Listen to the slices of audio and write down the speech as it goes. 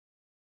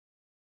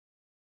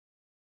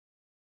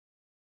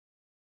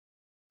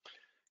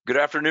Good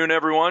afternoon,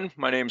 everyone.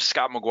 My name is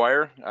Scott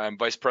McGuire. I'm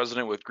Vice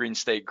President with Green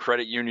State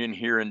Credit Union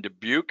here in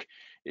Dubuque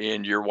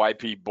and your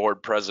YP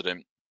Board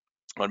President.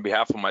 On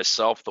behalf of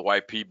myself, the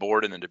YP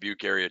Board, and the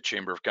Dubuque Area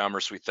Chamber of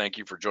Commerce, we thank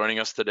you for joining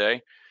us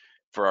today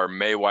for our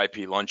May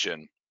YP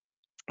Luncheon.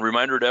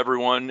 Reminder to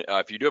everyone,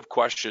 if you do have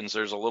questions,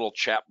 there's a little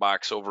chat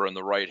box over in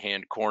the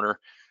right-hand corner.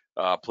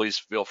 Please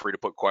feel free to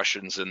put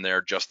questions in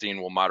there.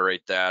 Justine will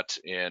moderate that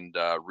and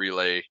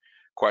relay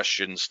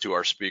questions to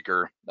our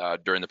speaker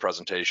during the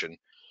presentation.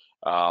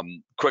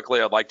 Quickly,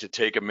 I'd like to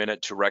take a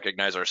minute to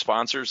recognize our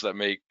sponsors that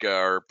make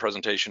our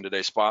presentation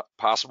today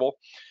possible.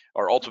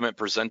 Our ultimate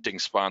presenting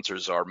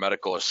sponsors are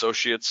Medical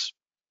Associates,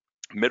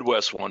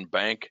 Midwest One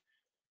Bank,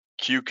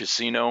 Q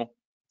Casino,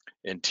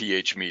 and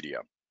TH Media.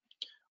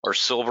 Our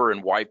silver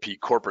and YP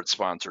corporate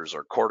sponsors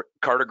are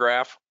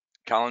Cartograph,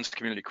 Collins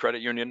Community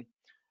Credit Union,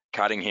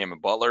 Cottingham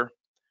and Butler,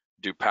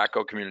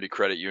 Dupaco Community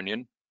Credit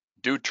Union,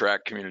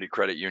 Dutrack Community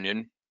Credit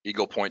Union,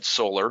 Eagle Point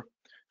Solar,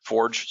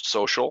 Forge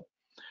Social,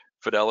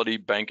 Fidelity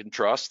Bank and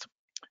Trust,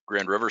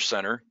 Grand River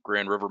Center,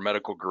 Grand River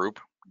Medical Group,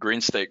 Green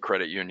State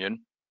Credit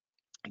Union,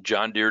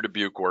 John Deere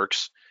Dubuque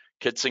Works,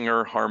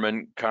 Kitzinger,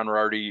 Harmon,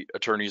 Conradi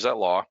Attorneys at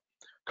Law,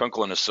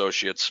 Kunkel &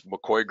 Associates,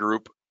 McCoy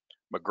Group,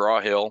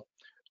 McGraw-Hill,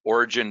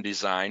 Origin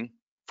Design,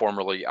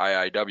 formerly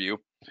IIW,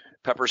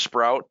 Pepper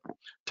Sprout,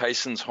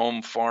 Tyson's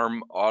Home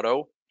Farm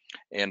Auto,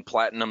 and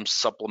Platinum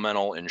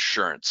Supplemental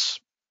Insurance.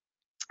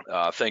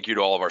 Thank you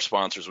to all of our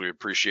sponsors. We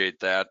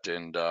appreciate that.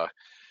 And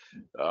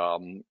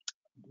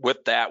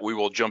with that, we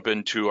will jump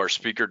into our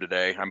speaker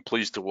today. I'm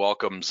pleased to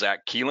welcome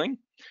Zach Keeling.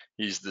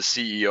 He's the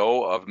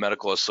CEO of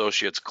Medical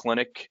Associates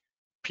Clinic,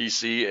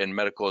 PC, and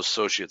Medical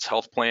Associates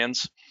Health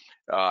Plans.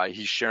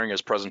 He's sharing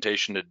his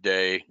presentation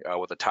today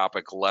with the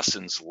topic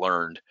Lessons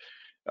Learned.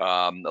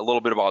 A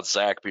little bit about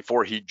Zach.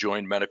 Before he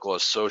joined Medical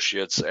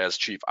Associates as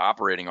Chief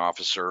Operating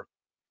Officer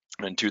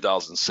in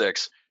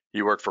 2006,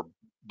 he worked for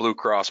Blue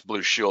Cross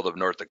Blue Shield of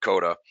North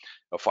Dakota,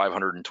 a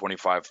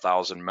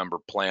 525,000 member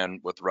plan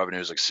with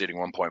revenues exceeding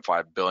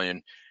 1.5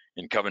 billion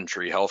in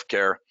Coventry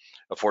Healthcare,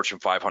 a Fortune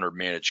 500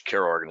 managed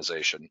care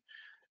organization.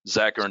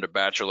 Zach earned a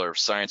Bachelor of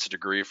Science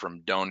degree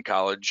from Doane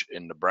College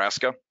in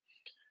Nebraska.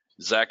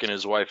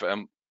 Zach's wife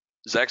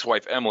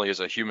Emily is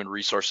a human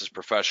resources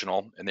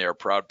professional, and they are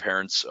proud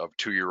parents of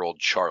 2-year-old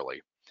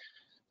Charlie.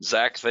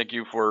 Zach, thank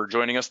you for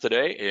joining us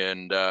today,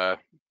 and the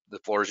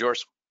floor is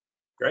yours.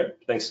 Great,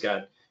 thanks,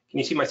 Scott. Can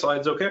you see my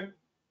slides okay?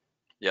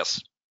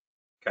 Yes.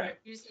 Okay.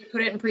 You just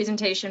put it in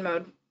presentation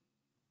mode.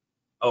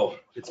 Oh,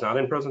 it's not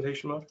in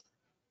presentation mode?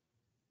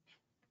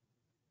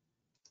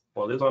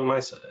 Well, it is on my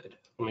side.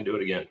 Let me do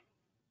it again.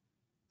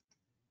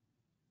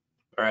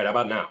 All right, how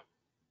about now?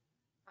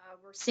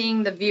 We're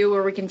seeing the view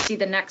where we can see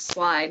the next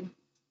slide.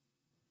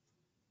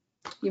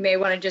 You may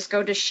want to just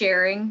go to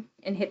sharing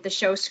and hit the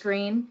show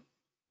screen.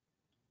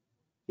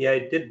 Yeah, I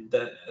did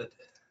that.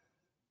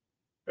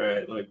 All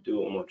right, let me do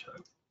it one more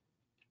time.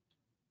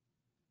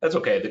 That's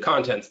okay, the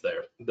content's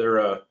there.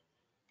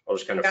 I'll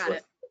just kind of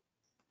flip.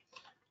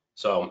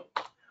 So,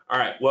 all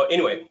right, well,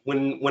 anyway,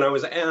 when I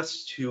was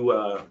asked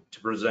to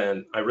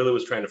present, I really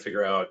was trying to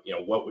figure out,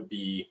 what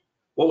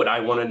would I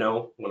want to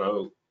know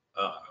when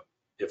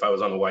if I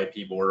was on the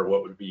YP board,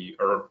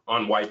 or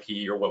on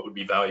YP, or what would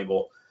be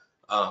valuable.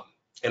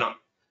 And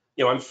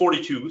I'm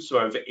 42, so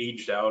I've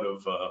aged out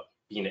of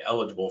being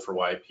eligible for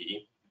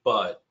YP,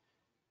 but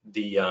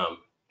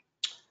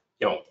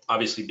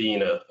obviously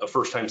being a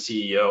first-time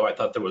CEO, I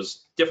thought there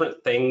was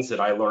different things that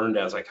I learned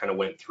as I kind of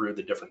went through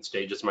the different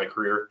stages of my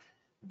career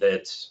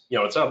that,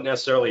 it's not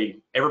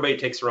necessarily, everybody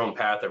takes their own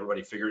path,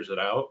 everybody figures it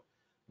out,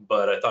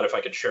 but I thought if I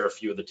could share a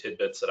few of the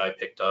tidbits that I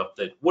picked up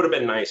that would have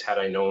been nice had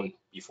I known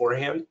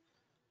beforehand,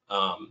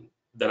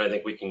 then I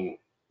think we can,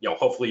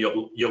 hopefully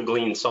you'll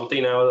glean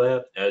something out of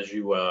that as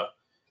you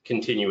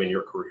continue in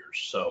your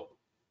careers. So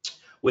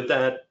with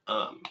that,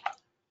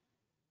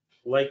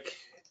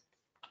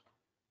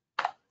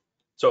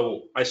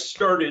 so I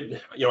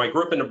started, I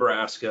grew up in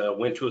Nebraska,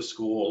 went to a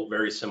school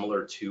very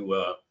similar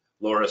to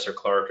Loras or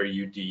Clark or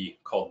UD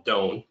called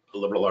Doane, a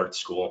liberal arts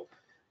school.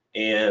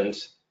 And,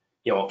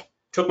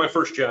 took my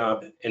first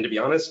job. And to be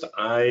honest,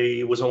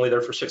 I was only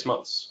there for 6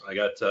 months. I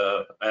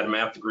had a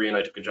math degree and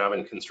I took a job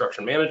in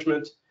construction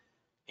management.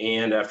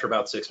 And after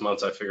about 6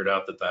 months, I figured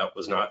out that that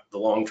was not the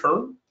long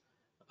term.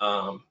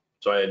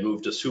 So I had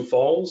moved to Sioux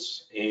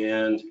Falls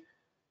and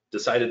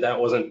decided that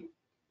wasn't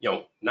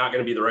not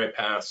going to be the right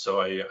path, so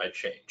I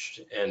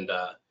changed. And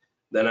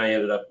then I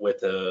ended up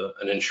with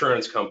an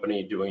insurance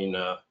company doing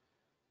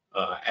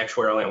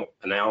actuarial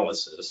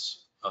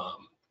analysis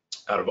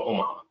out of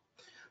Omaha.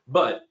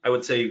 But I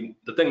would say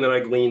the thing that I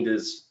gleaned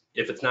is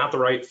if it's not the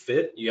right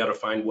fit, you got to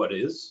find what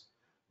is.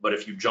 But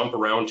if you jump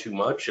around too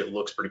much, it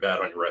looks pretty bad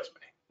on your resume,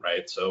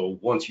 right? So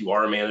once you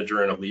are a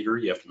manager and a leader,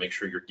 you have to make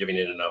sure you're giving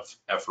it enough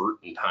effort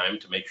and time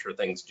to make sure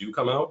things do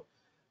come out.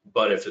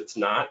 But if it's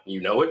not,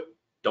 it,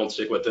 don't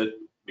stick with it,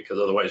 because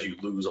otherwise you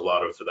lose a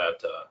lot of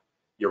that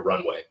your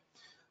runway.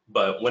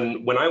 But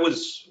when I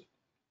was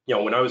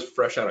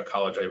fresh out of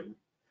college,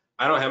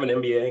 I don't have an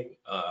MBA.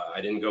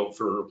 I didn't go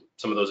for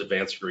some of those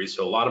advanced degrees.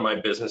 So a lot of my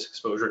business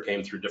exposure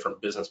came through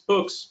different business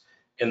books,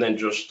 and then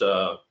just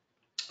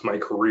my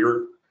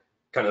career,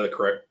 kind of the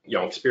correct,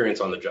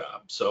 experience on the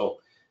job. So,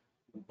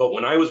 but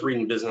when I was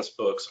reading business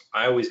books,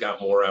 I always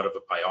got more out of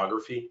a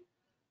biography.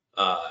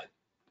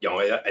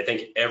 I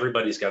think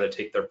everybody's got to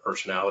take their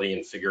personality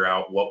and figure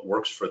out what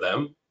works for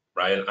them,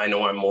 right? I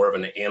know I'm more of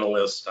an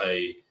analyst.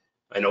 I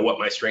know what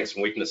my strengths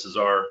and weaknesses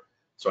are,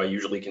 so I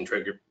usually can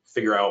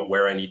figure out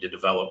where I need to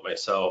develop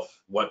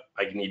myself, what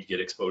I need to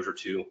get exposure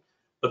to.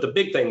 But the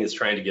big thing is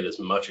trying to get as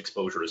much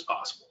exposure as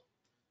possible.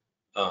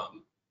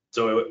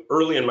 So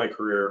early in my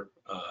career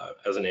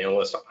as an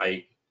analyst,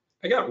 I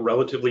got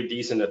relatively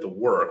decent at the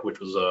work, which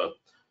was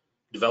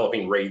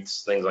developing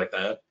rates, things like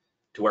that,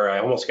 to where I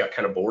almost got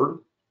kind of bored.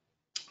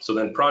 So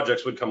then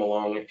projects would come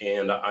along,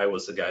 and I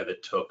was the guy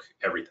that took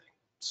everything.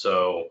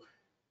 So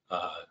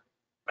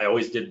I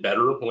always did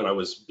better when I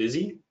was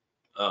busy.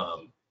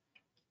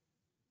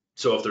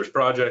 So if there's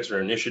projects or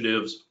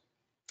initiatives,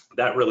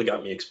 that really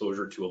got me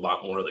exposure to a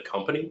lot more of the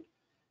company.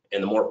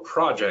 And the more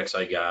projects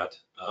I got,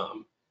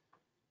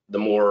 the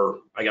more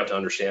I got to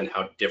understand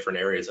how different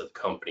areas of the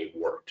company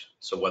worked.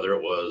 So whether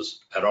it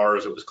was at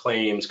ours, it was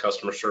claims,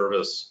 customer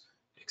service,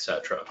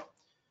 etc.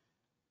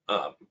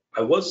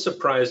 I was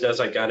surprised as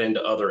I got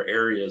into other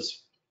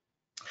areas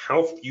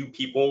how few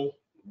people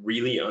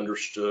really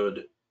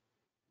understood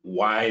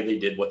why they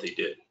did what they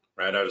did,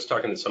 right? I was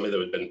talking to somebody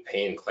that had been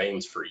paying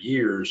claims for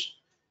years,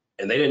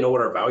 and they didn't know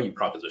what our value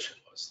proposition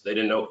was. They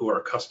didn't know who our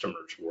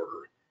customers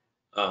were.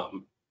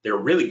 They were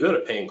really good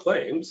at paying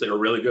claims. They were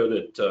really good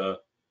at,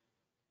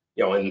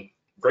 and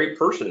great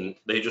person.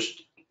 They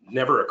just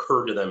never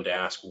occurred to them to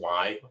ask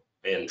why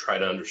and try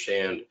to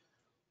understand,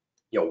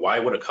 why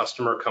would a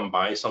customer come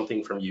buy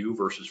something from you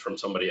versus from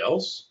somebody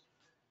else?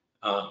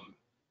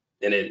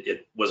 And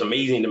it was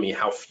amazing to me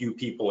how few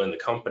people in the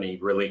company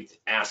really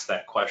asked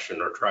that question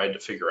or tried to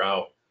figure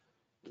out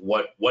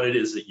what it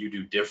is that you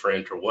do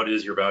different, or what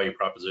is your value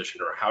proposition,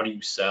 or how do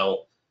you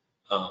sell?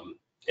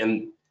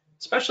 And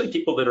especially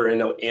people that are in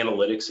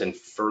analytics and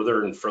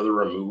further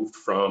removed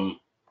from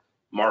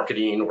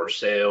marketing or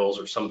sales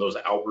or some of those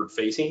outward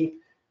facing,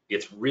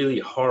 it's really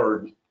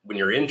hard when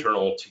you're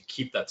internal to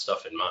keep that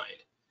stuff in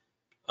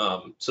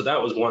mind. So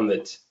that was one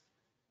that,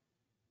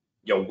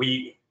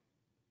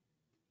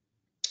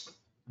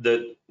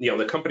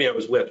 the company I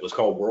was with was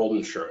called World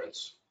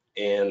Insurance,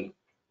 and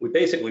we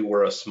basically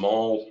were a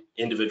small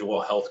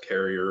individual health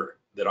carrier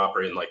that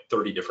operated in like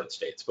 30 different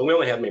states, but we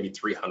only had maybe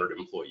 300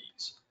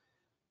 employees.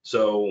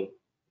 So,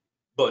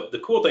 but the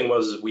cool thing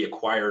was we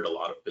acquired a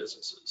lot of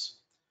businesses.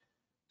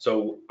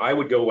 So I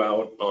would go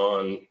out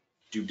on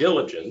due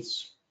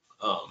diligence,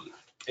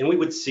 and we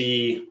would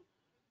see,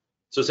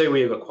 so say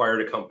we have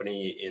acquired a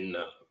company in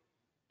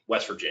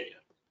West Virginia,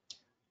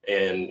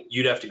 and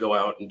you'd have to go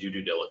out and do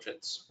due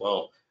diligence.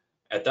 Well,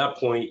 at that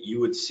point, you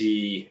would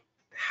see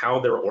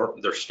how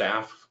their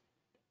staff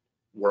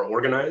were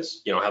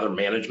organized, how their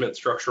management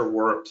structure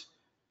worked,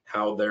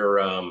 how their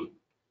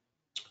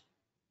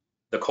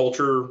the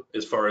culture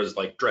as far as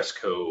like dress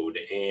code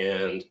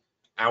and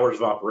hours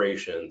of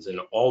operations and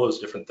all those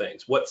different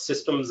things, what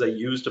systems they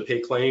use to pay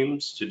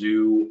claims, to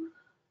do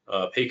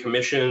pay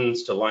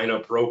commissions, to line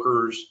up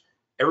brokers.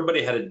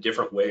 Everybody had a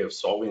different way of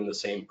solving the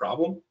same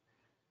problem.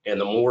 And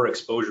the more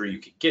exposure you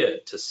could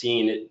get to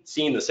seeing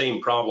the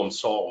same problem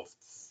solved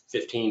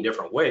 15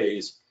 different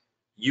ways,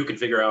 you could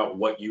figure out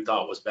what you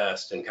thought was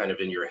best and kind of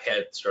in your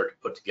head start to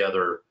put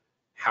together,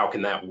 how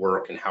can that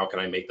work and how can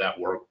I make that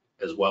work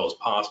as well as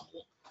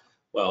possible?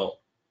 Well,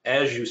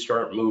 as you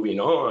start moving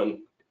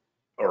on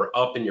or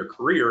up in your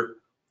career,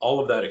 all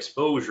of that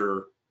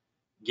exposure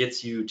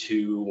gets you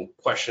to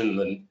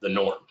question the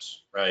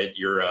norms, right?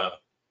 You're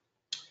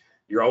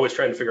always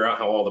trying to figure out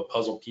how all the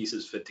puzzle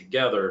pieces fit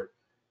together,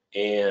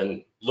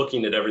 and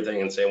looking at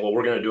everything and saying, well,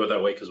 we're going to do it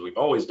that way because we've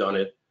always done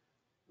it,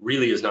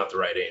 really is not the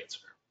right answer,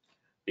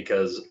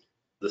 because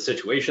the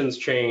situation's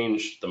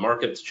changed, the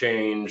market's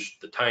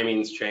changed, the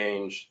timing's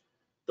changed,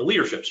 the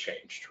leadership's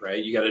changed,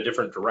 right? You got a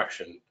different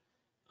direction.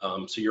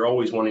 So you're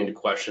always wanting to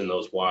question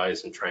those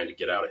whys and trying to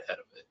get out ahead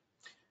of it.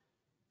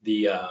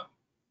 The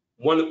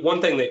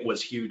one thing that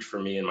was huge for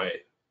me in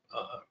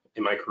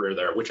my career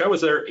there, which I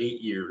was there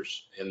 8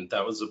 years, and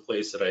that was the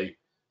place that I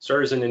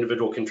started as an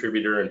individual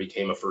contributor and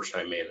became a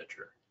first-time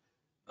manager.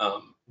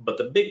 But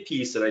the big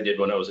piece that I did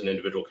when I was an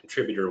individual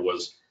contributor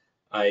was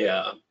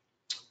I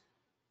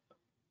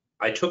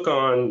took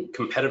on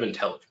competitive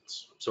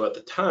intelligence. So at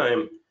the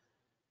time,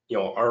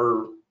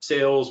 our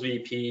sales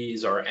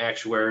VPs, our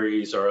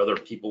actuaries, our other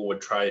people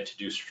would try to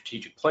do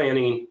strategic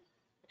planning,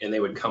 and they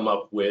would come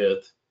up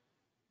with,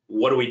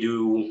 what do we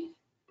do?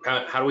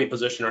 How do we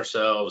position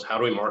ourselves? How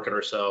do we market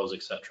ourselves,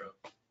 etc.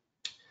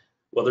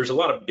 Well, there's a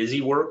lot of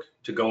busy work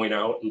to going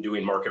out and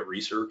doing market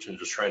research and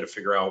just trying to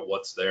figure out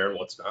what's there and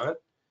what's not.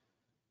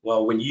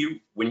 Well, when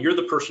you're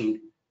the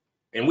person,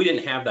 and we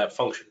didn't have that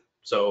function,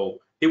 so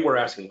people were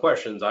asking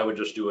questions, I would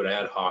just do it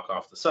ad hoc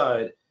off the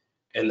side,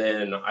 and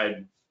then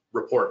I'd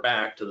report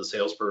back to the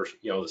salesperson,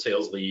 the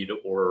sales lead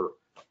or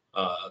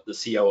the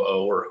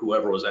COO or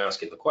whoever was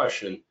asking the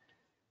question.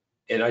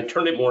 And I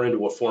turned it more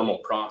into a formal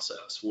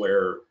process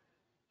where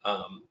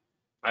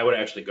I would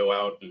actually go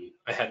out, and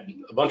I had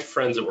a bunch of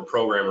friends that were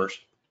programmers,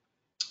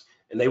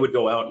 and they would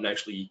go out and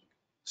actually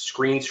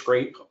screen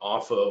scrape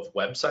off of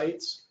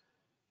websites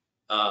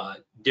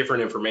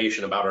different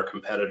information about our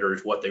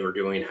competitors, what they were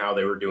doing, how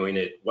they were doing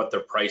it, what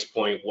their price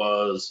point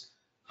was,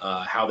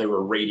 how they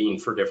were rating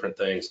for different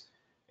things.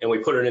 And we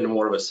put it into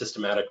more of a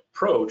systematic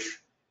approach,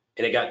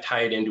 and it got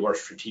tied into our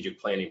strategic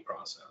planning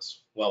process.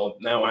 Well,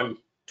 now I'm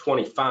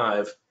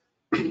 25,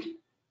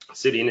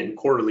 sitting in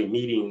quarterly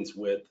meetings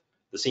with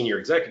the senior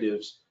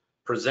executives,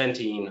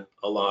 presenting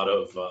a lot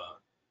of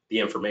the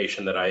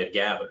information that I had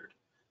gathered.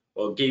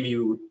 Well, it gave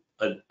you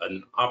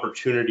an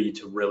opportunity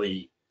to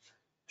really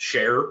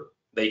share.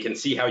 They can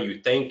see how you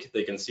think,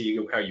 they can see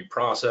how you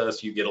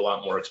process, you get a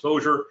lot more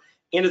exposure,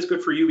 and it's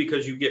good for you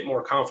because you get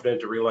more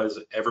confident to realize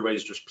that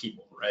everybody's just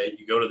people, right?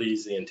 You go to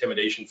these, the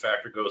intimidation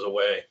factor goes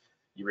away.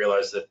 You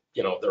realize that,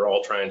 you know, they're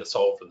all trying to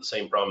solve for the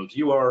same problems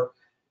you are,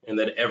 and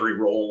that every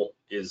role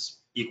is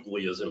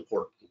equally as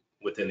important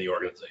within the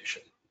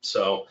organization.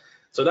 So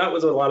that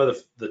was a lot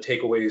of the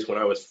takeaways when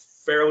I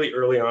was fairly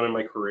early on in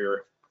my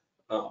career.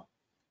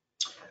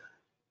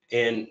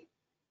 And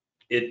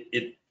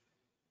it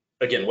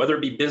again, whether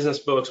it be business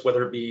books,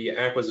 whether it be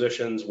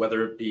acquisitions,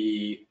 whether it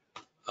be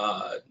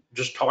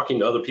just talking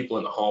to other people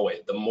in the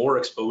hallway, the more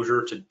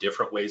exposure to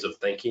different ways of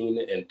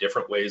thinking and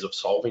different ways of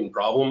solving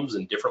problems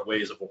and different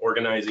ways of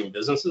organizing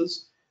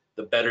businesses,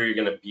 the better you're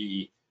going to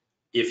be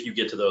if you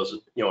get to those,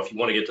 you know, if you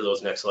want to get to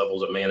those next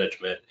levels of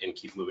management and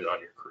keep moving on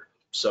your career.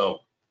 So,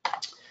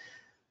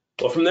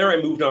 well, from there,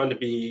 I moved on to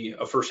be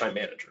a first-time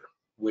manager,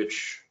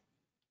 which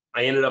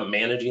I ended up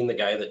managing the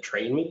guy that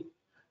trained me,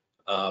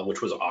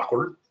 which was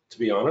awkward, to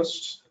be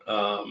honest.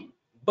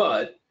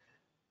 But,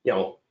 you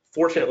know,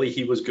 fortunately,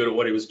 he was good at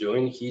what he was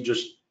doing. He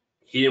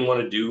didn't want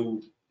to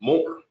do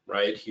more,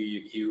 right?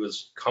 He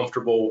was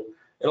comfortable,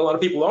 and a lot of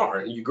people are.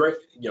 And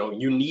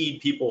you need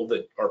people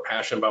that are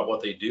passionate about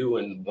what they do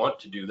and want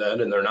to do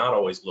that, and they're not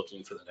always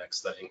looking for the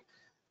next thing.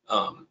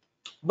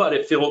 But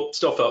it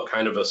still felt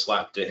kind of a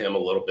slap to him a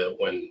little bit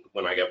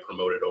when I got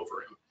promoted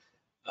over him.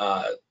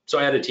 So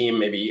I had a team,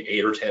 maybe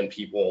 8 or 10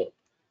 people,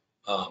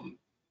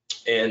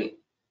 and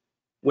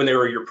when they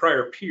were your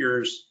prior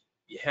peers,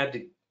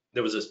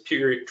 there was this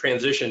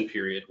transition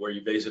period where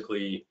you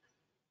basically,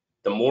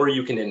 the more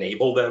you can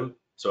enable them.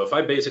 So if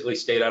I basically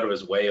stayed out of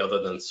his way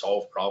other than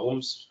solve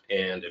problems,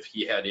 and if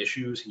he had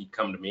issues, he'd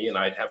come to me and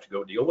I'd have to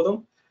go deal with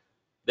them,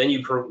 then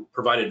you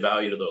provided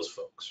value to those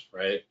folks,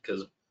 right?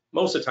 Because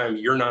most of the time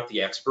you're not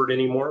the expert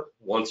anymore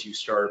once you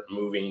start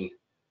moving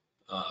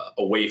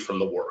away from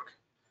the work.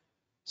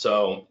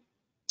 So,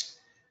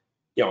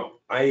 you know,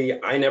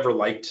 I never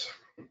liked,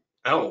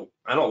 I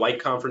don't like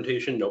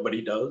confrontation.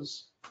 Nobody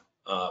does.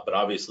 But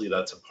obviously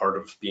that's a part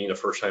of being a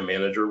first-time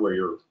manager where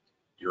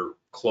you're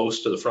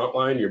close to the front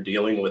line. You're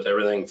dealing with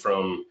everything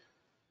from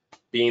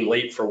being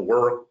late for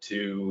work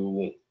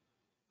to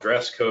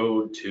dress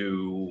code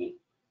to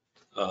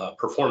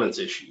performance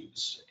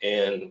issues.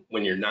 And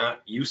when you're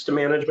not used to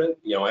management,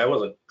 you know, I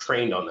wasn't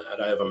trained on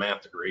that. I have a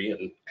math degree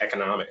in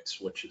economics,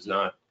 which is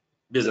not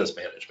business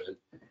management.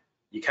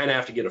 You kind of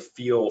have to get a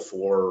feel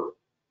for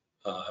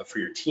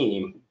your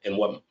team and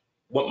what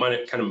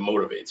kind of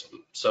motivates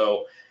them.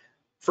 So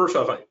first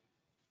off,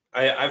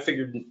 I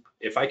figured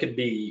if I could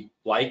be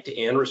liked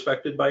and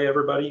respected by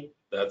everybody,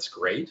 that's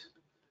great.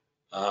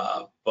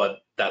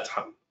 But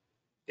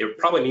it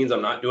probably means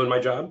I'm not doing my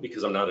job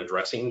because I'm not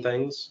addressing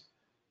things.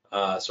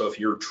 So if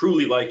you're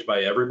truly liked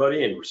by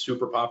everybody and you're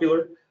super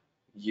popular,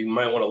 you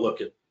might want to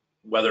look at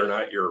whether or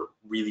not you're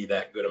really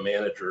that good a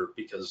manager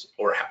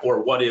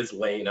or what is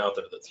laying out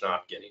there that's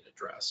not getting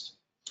addressed.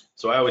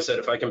 So I always said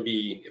if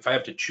I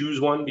have to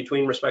choose one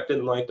between respected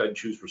and liked, I'd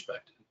choose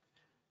respected.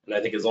 And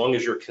I think as long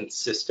as you're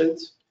consistent,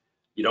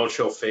 you don't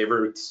show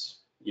favorites,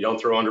 you don't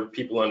throw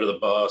people under the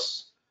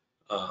bus,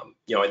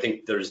 you know, I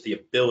think there's the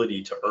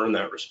ability to earn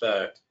that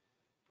respect,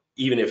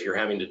 even if you're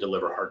having to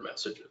deliver hard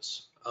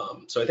messages.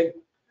 So I think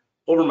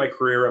over my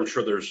career, I'm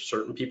sure there's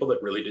certain people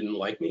that really didn't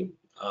like me.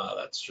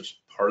 That's just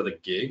part of the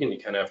gig, and you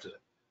kind of have to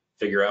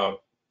figure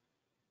out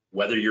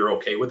whether you're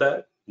okay with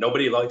that.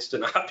 Nobody likes to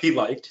not be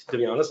liked, to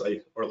be honest,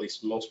 or at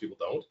least most people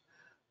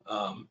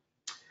don't.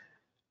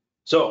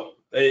 So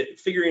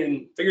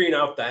figuring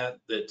out that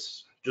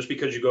just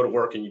because you go to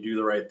work and you do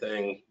the right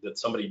thing, that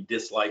somebody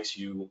dislikes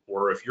you,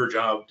 or if your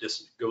job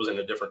just goes in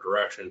a different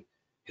direction,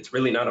 it's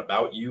really not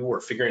about you,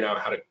 or figuring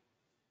out how to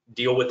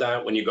deal with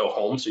that when you go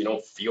home so you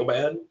don't feel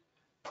bad,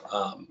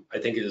 I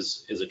think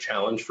is a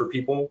challenge for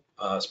people,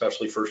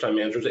 especially first-time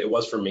managers. It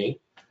was for me.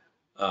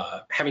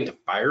 Having to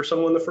fire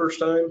someone the first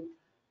time,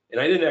 and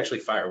I didn't actually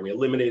fire, we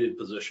eliminated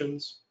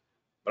positions,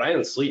 but I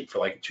didn't sleep for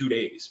like 2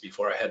 days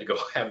before I had to go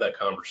have that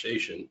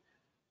conversation,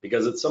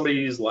 because it's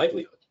somebody's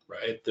livelihood,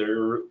 right?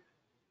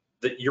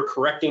 You're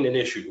correcting an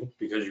issue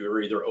because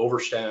you're either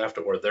overstaffed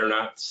or they're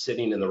not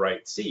sitting in the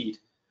right seat,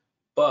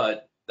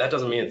 but that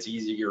doesn't mean it's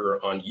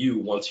easier on you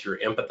once you're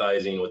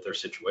empathizing with their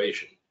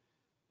situation.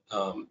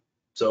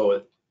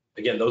 So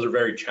again, those are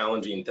very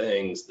challenging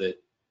things that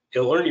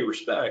it'll earn you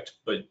respect,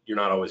 but you're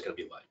not always going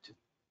to be liked.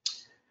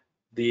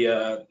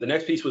 The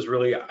next piece was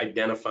really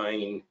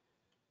identifying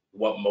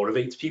what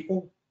motivates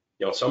people.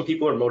 Some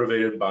people are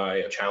motivated by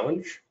a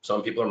challenge.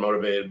 Some people are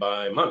motivated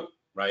by money,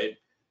 right?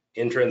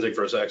 Intrinsic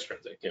versus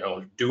extrinsic,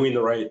 doing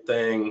the right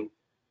thing,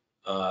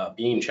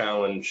 being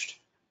challenged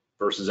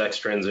versus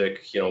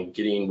extrinsic,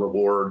 getting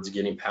rewards,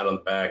 getting pat on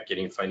the back,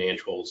 getting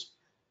financials.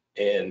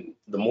 And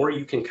the more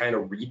you can kind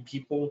of read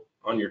people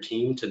on your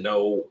team to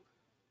know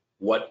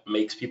what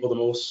makes people the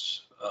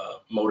most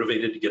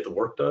motivated to get the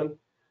work done,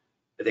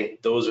 I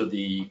think those are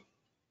the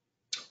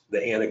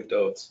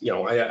anecdotes.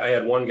 I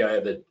had one guy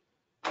that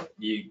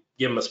you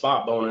give him a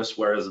spot bonus,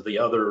 whereas the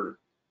other,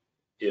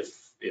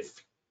 if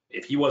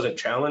he wasn't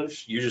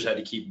challenged, you just had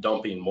to keep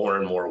dumping more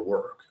and more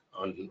work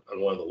on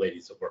one of the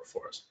ladies that worked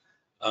for us.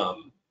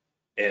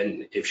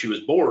 And if she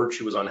was bored,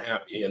 she was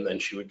unhappy, and then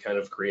she would kind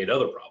of create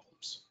other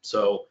problems.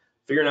 So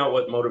figuring out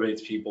what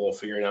motivates people,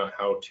 figuring out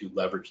how to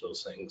leverage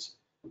those things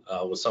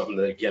was something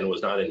that, again,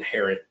 was not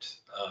inherent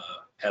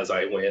as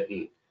I went,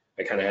 and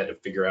I kind of had to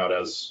figure out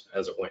as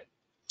it went.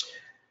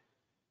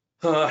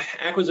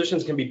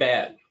 Acquisitions can be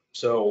bad.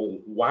 So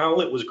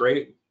while it was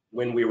great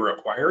when we were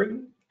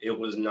acquiring, it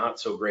was not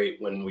so great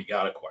when we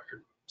got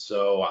acquired.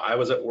 So I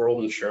was at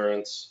World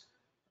Insurance.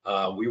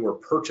 We were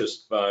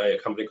purchased by a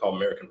company called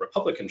American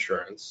Republic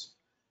Insurance.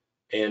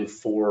 And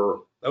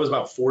that was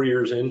about 4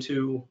 years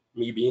into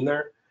me being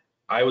there.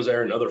 I was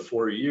there another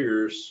 4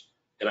 years,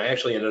 and I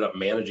actually ended up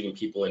managing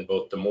people in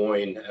both Des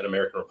Moines at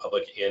American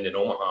Republic and in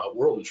Omaha at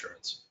World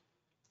Insurance.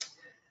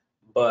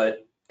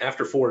 But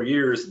after 4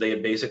 years, they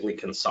had basically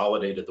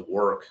consolidated the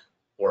work,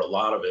 or a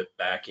lot of it,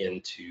 back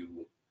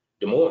into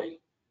Des Moines.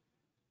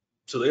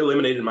 So they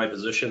eliminated my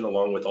position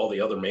along with all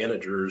the other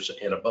managers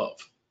and above.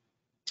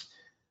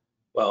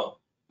 Well,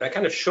 that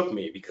kind of shook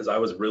me because I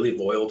was really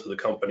loyal to the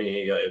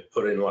company. I had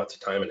put in lots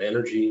of time and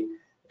energy,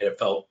 and it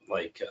felt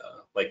like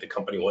the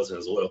company wasn't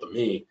as loyal to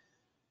me.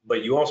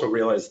 But you also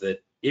realize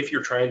that if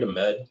you're trying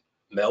to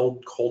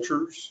meld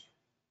cultures,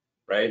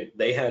 right?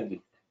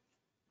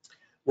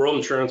 World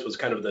Insurance was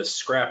kind of this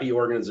scrappy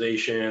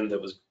organization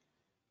that was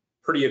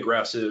pretty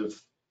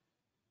aggressive.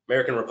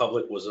 American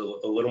Republic was a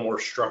little more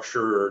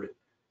structured,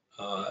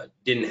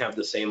 didn't have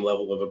the same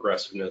level of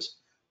aggressiveness.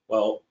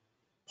 Well,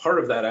 part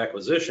of that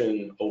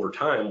acquisition over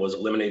time was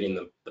eliminating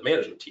the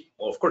management team.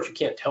 Well, of course, you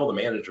can't tell the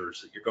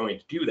managers that you're going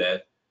to do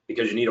that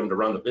because you need them to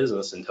run the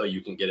business until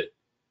you can get it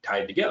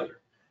tied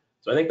together.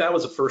 So I think that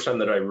was the first time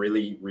that I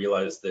really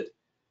realized that it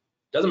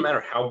doesn't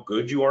matter how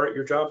good you are at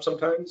your job,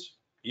 sometimes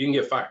you can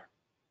get fired.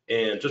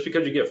 And just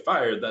because you get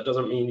fired, that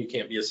doesn't mean you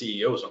can't be a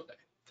CEO someday.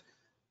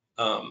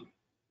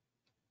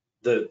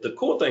 The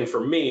cool thing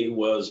for me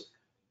was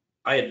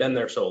I had been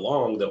there so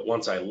long that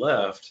once I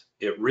left,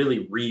 it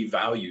really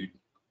revalued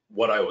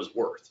what I was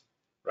worth,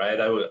 right?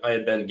 I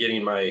had been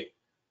getting my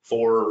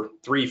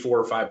 3, 4,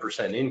 or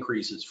 5%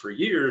 increases for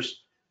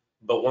years,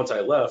 but once I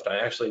left, I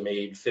actually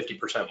made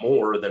 50%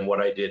 more than what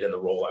I did in the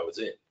role I was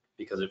in,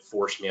 because it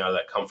forced me out of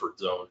that comfort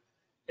zone.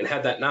 And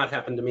had that not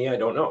happened to me, I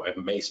don't know, I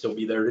may still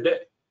be there today.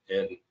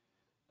 And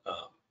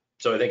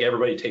so I think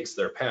everybody takes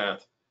their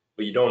path,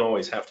 but you don't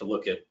always have to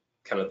look at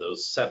kind of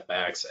those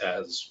setbacks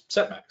as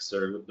setbacks.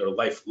 They're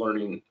life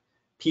learning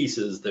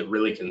pieces that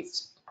really can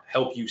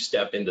help you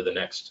step into the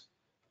next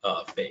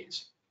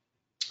phase.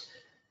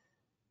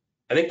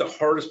 I think the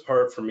hardest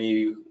part for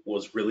me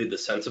was really the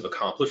sense of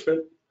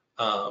accomplishment.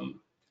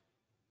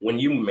 When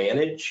you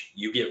manage,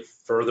 you get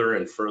further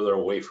and further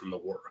away from the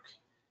work.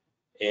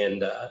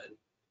 And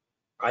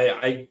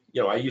I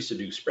used to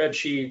do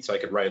spreadsheets. I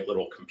could write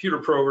little computer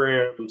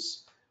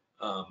programs.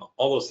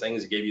 All those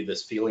things gave you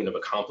this feeling of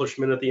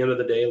accomplishment at the end of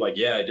the day, like,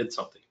 yeah, I did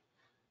something.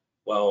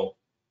 Well,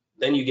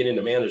 then you get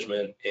into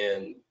management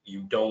and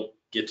you don't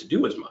get to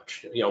do as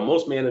much.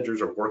 Most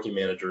managers are working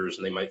managers,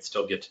 and they might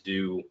still get to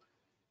do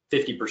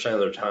 50% of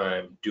their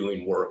time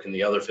doing work, and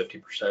the other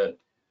 50%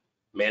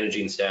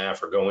 managing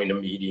staff or going to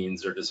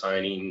meetings or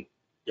designing,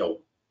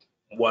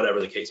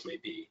 whatever the case may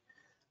be.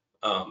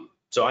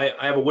 So I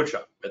have a wood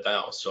shop at the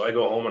house. So I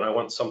go home and I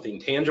want something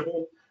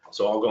tangible.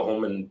 So I'll go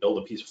home and build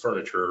a piece of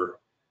furniture.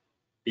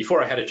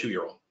 Before I had a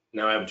 2-year-old.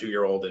 Now I have a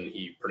 2-year-old, and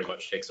he pretty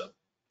much takes up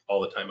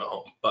all the time at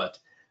home. But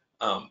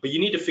you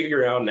need to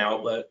figure out an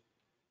outlet.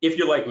 If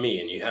you're like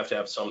me and you have to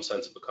have some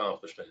sense of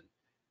accomplishment,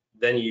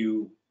 then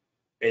you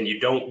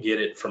don't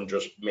get it from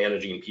just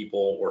managing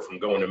people or from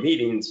going to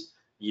meetings,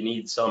 you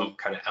need some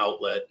kind of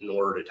outlet in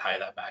order to tie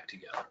that back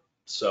together.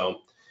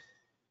 So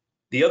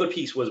the other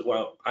piece was,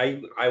 well,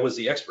 I was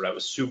the expert. I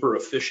was super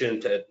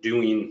efficient at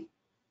doing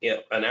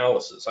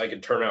analysis. I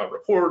could turn out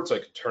reports. I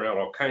could turn out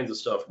all kinds of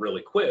stuff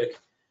really quick.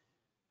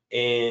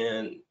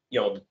 And,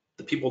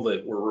 the people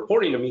that were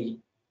reporting to me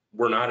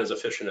were not as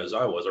efficient as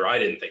I was, or I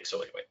didn't think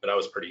so anyway, but I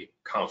was pretty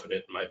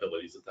confident in my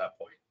abilities at that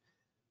point.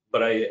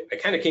 But I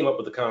kind of came up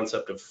with the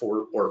concept of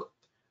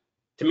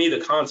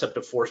the concept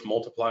of force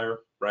multiplier,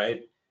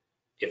 right?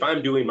 If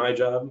I'm doing my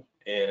job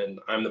and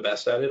I'm the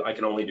best at it, I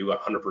can only do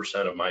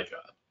 100% of my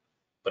job.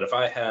 But if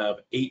I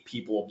have 8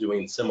 people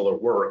doing similar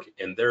work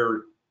and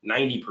they're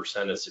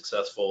 90% as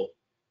successful,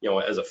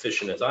 as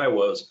efficient as I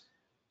was,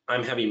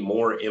 I'm having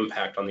more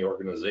impact on the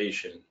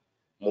organization,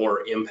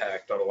 more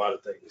impact on a lot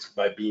of things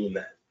by being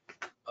that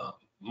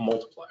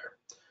multiplier.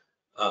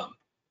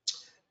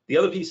 The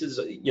other piece is,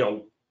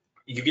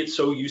 you get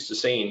so used to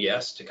saying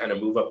yes to kind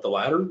of move up the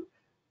ladder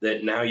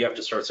that now you have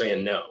to start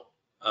saying no.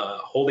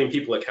 Holding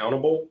people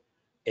accountable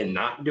and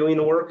not doing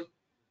the work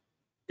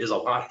is a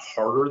lot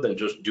harder than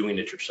just doing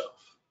it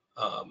yourself.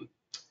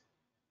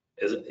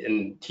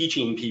 In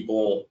teaching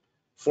people,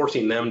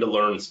 forcing them to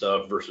learn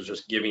stuff versus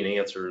just giving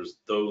answers,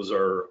 those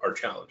are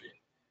challenging.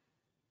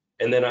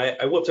 And then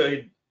I will tell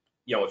you,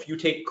 if you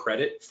take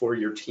credit for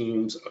your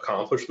team's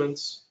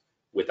accomplishments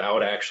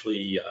without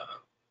actually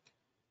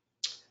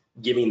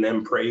giving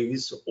them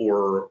praise,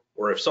 or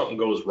if something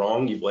goes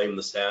wrong, you blame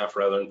the staff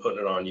rather than putting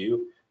it on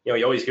you.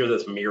 You always hear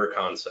this mirror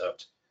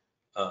concept.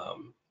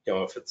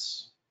 If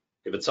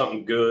it's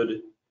something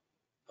good,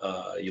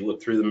 you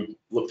look through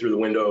the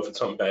window. If it's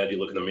something bad, you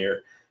look in the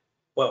mirror.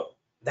 Well,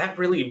 that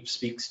really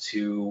speaks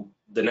to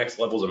the next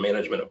levels of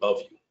management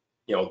above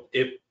you.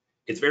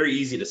 It's very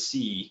easy to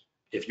see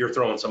if you're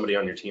throwing somebody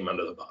on your team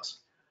under the bus.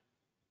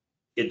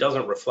 It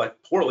doesn't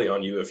reflect poorly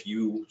on you if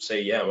you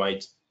say, yeah,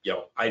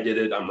 I did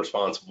it, I'm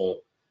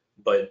responsible,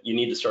 but you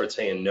need to start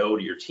saying no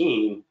to your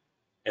team,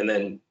 and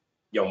then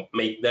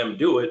make them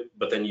do it,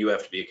 but then you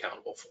have to be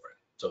accountable for it.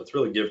 So it's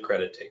really give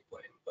credit, take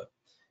blame. But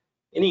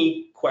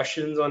any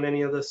questions on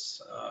any of this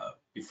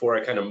before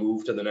I kind of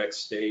move to the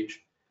next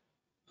stage?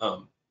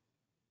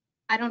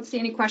 I don't see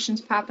any questions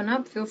popping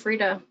up. Feel free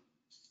to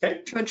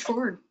trudge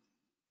forward.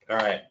 All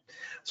right.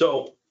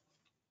 So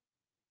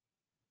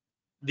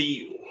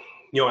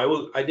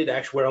I did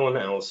actuarial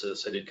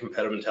analysis, I did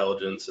competitive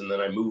intelligence, and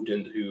then I moved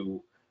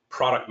into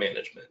product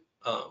management.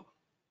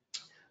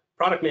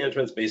 Product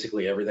management is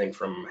basically everything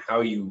from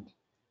how you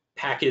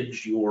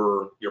package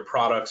your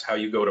products, how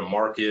you go to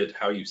market,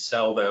 how you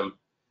sell them,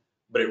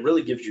 but it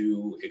really gives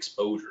you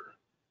exposure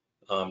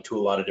to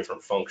a lot of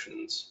different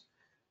functions.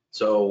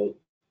 So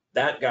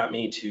that got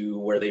me to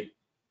where they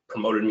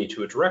promoted me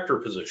to a director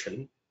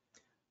position,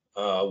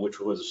 which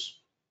was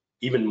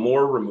even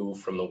more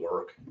removed from the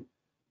work.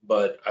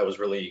 But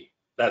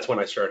that's when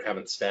I started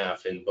having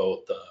staff in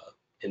both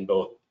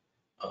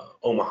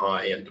Omaha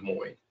and Des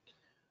Moines.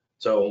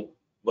 So,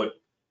 but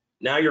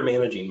now you're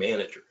managing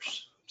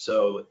managers.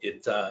 So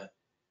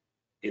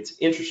it's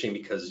interesting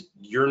because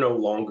you're no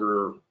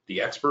longer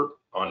the expert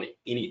on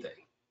anything.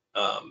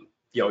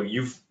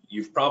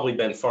 You've probably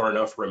been far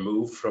enough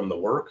removed from the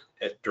work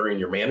during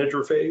your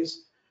manager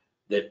phase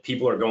that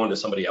people are going to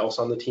somebody else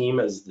on the team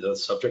as the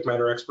subject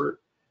matter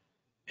expert.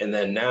 And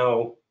then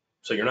now,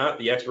 so you're not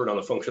the expert on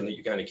the function that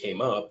you kind of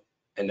came up,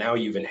 and now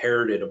you've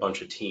inherited a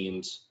bunch of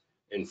teams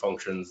and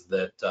functions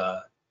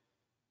that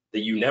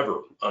you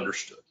never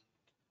understood.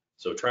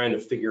 So trying to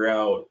figure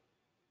out,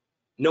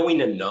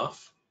 knowing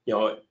enough,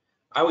 I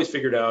always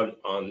figured out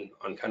on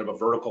kind of a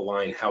vertical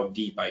line how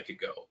deep I could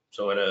go.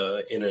 So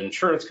in an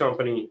insurance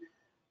company,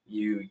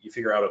 you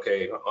figure out,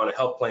 okay, on a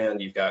health plan,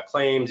 you've got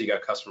claims, you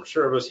got customer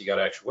service, you got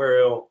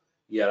actuarial,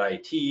 you got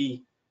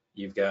IT,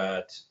 you've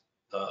got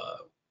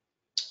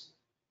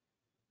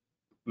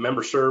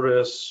member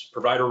service,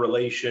 provider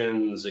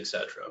relations,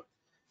 etc.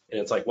 And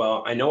it's like,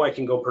 well, I know I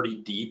can go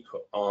pretty deep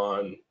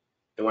on,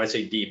 and when I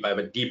say deep, I have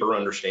a deeper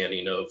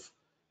understanding of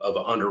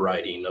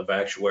underwriting, of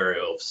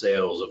actuarial, of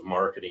sales, of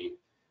marketing,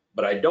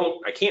 but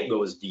I can't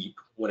go as deep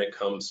when it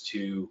comes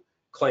to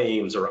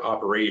claims or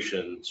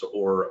operations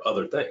or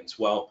other things.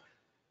 Well,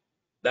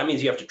 that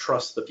means you have to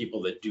trust the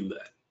people that do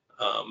that.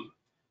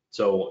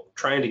 So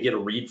trying to get a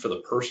read for the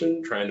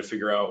person, trying to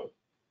figure out,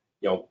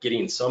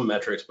 getting some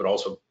metrics, but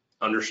also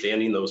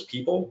understanding those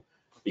people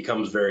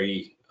becomes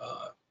very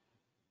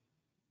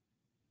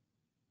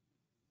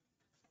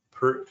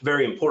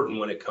very important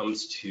when it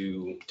comes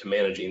to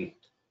managing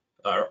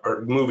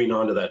or moving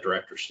on to that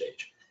director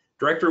stage.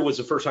 Director was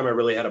the first time I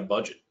really had a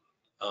budget.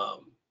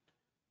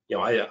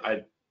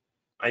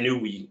 I knew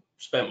we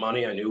spent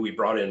money, I knew we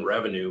brought in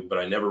revenue, but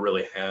I never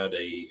really had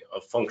a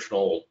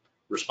functional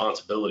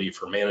responsibility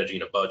for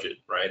managing a budget,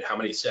 right? How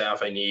many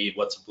staff I need,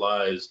 what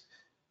supplies,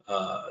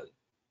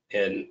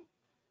 and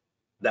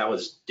that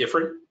was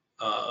different,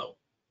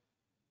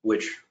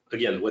 which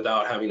again,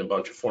 without having a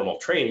bunch of formal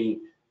training,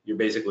 you're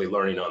basically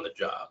learning on the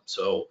job.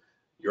 So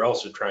you're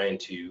also trying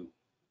to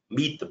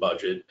meet the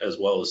budget as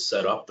well as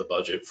set up the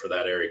budget for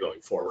that area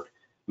going forward.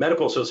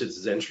 Medical associates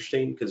is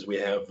interesting because we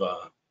have,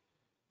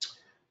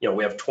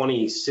 we have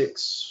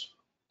 26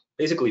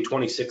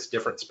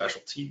 different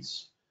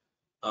specialties.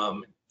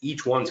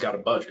 Each one's got a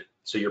budget.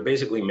 So you're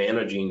basically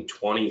managing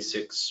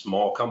 26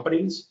 small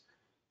companies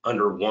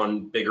under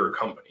one bigger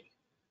company.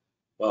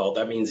 Well,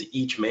 that means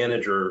each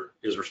manager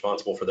is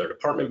responsible for their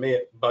department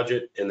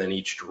budget, and then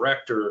each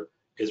director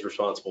is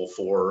responsible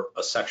for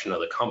a section of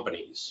the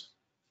company's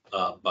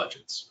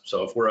budgets.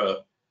 So if we're a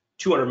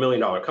 $200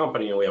 million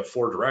company and we have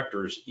 4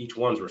 directors, each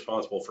one's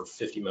responsible for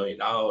 $50 million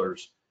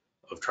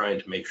of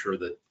trying to make sure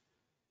that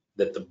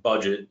the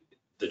budget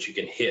that you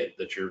can hit,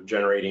 that you're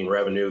generating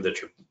revenue,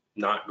 that you're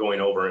not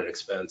going over an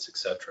expense,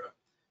 etc.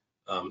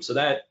 So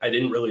that I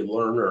didn't really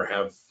learn or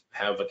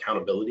have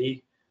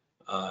accountability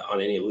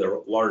on any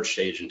large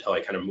stage until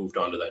I kind of moved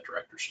on to that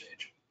director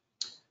stage.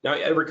 Now,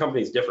 every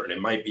company is different.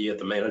 It might be at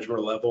the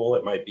management level,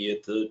 it might be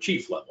at the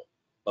chief level.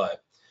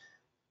 But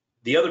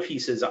the other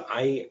piece is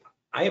I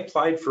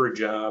applied for a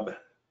job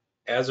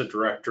as a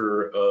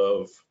director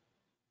of,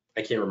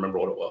 I can't remember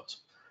what it was,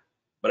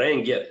 but I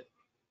didn't get it.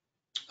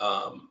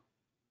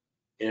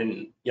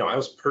 And I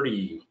was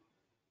pretty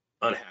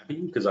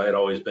unhappy because I had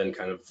always been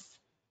kind of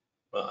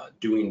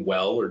doing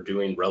well or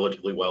doing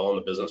relatively well in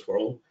the business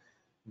world.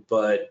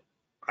 But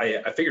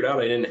I figured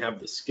out I didn't have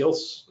the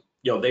skills.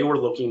 They were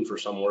looking for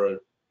someone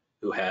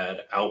who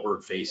had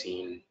outward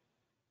facing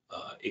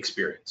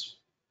experience.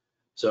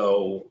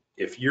 So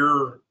if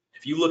you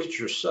look at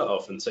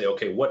yourself and say,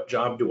 okay, what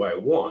job do I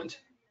want?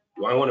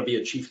 Do I want to be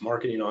a chief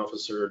marketing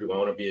officer? Do I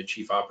want to be a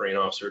chief operating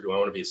officer? Do I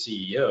want to be a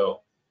CEO?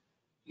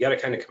 You got to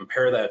kind of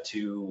compare that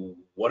to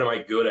what am I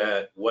good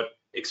at? What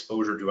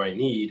exposure do I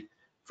need?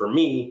 For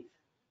me,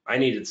 I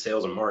needed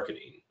sales and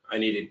marketing.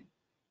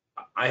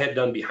 I had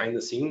done behind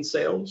the scenes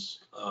sales,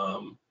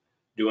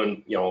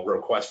 doing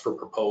requests for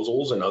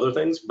proposals and other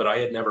things, but I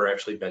had never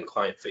actually been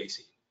client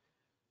facing.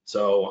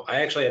 So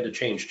I actually had to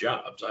change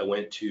jobs. I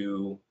went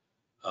to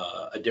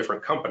a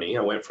different company.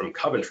 I went from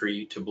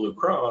Coventry to Blue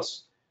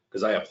Cross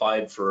because I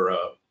applied for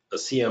a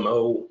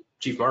CMO,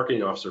 chief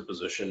marketing officer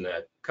position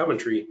at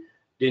Coventry,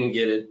 didn't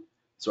get it.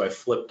 So I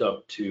flipped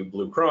up to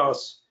Blue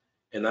Cross,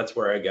 and that's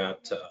where I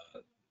got,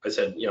 I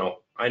said,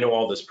 I know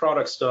all this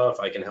product stuff.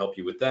 I can help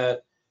you with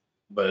that.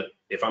 But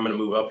if I'm going to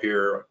move up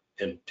here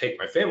and take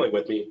my family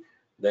with me,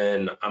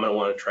 then I'm going to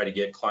want to try to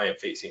get client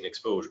facing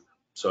exposure.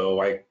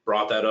 So I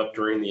brought that up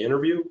during the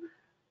interview,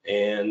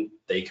 and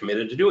they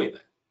committed to doing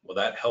that. Well,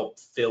 that helped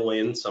fill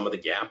in some of the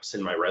gaps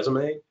in my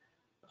resume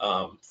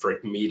for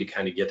me to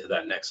kind of get to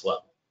that next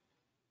level.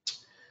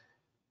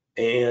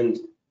 And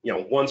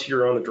once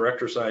you're on the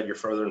director side, you're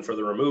further and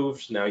further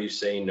removed. Now you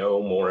say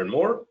no more and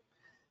more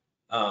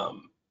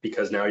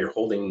because now you're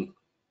holding,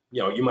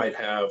 you might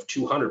have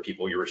 200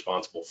 people you're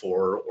responsible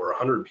for or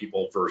 100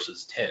 people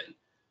versus 10.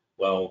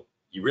 Well,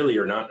 you really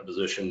are not in a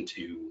position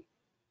to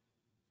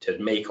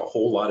make a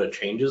whole lot of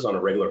changes on a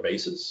regular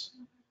basis.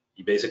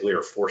 You basically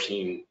are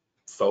forcing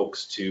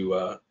folks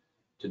to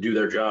do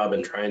their job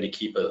and trying to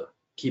keep the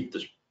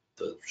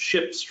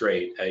ship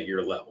straight at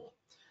your level.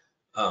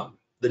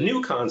 The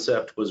new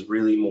concept was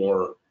really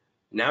more,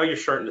 now you're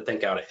starting to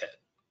think out ahead,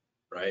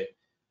 right?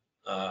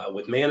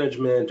 With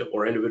management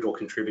or individual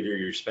contributor,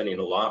 you're spending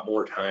a lot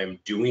more time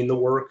doing the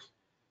work,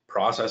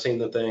 processing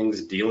the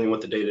things, dealing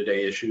with the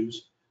day-to-day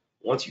issues.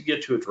 Once you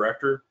get to a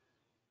director,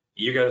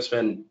 you got to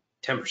spend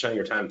 10% of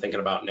your time thinking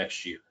about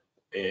next year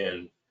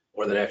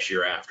or the next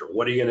year after.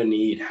 What are you going to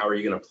need? How are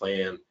you going to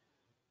plan?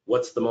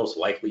 What's the most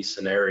likely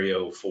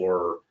scenario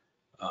for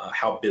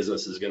how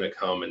business is going to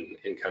come and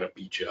kind of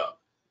beat you up?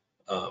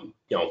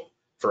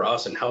 For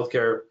us in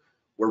healthcare,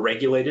 we're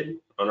regulated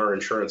on our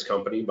insurance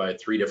company by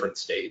 3 different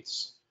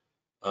states,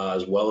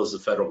 as well as the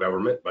federal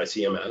government by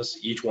CMS.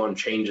 Each one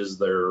changes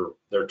their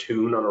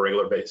tune on a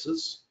regular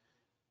basis.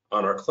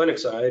 On our clinic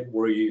side,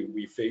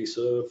 we face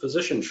a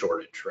physician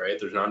shortage, right?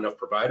 There's not enough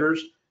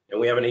providers,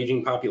 and we have an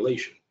aging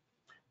population.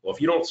 Well,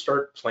 if you don't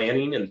start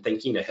planning and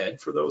thinking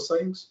ahead for those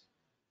things,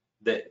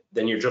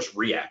 then you're just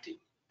reacting.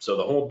 So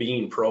the whole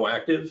being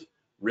proactive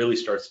really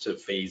starts to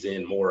phase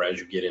in more as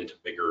you get into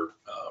bigger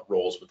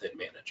roles within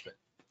management.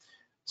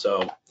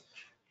 So, all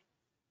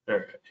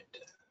right.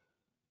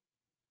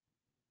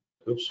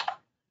 Oops.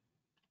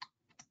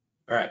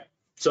 All right.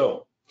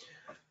 So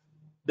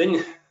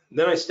then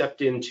I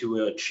stepped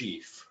into a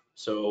chief.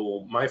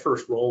 So my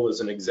first role as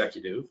an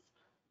executive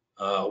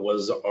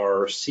was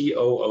our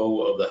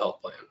COO of the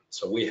health plan.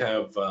 So we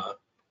have, all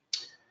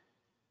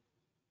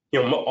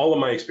of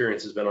my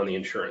experience has been on the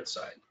insurance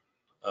side.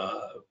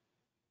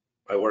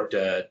 I worked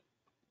at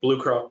Blue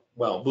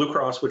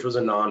Cross, which was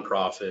a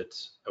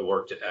nonprofit. I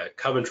worked at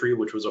Coventry,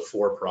 which was a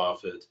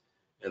for-profit.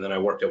 And then I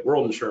worked at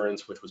World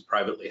Insurance, which was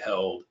privately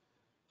held,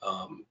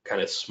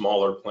 kind of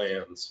smaller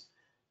plans.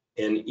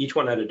 And each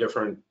one had a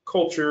different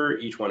culture.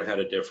 Each one had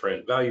a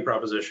different value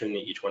proposition.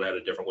 Each one had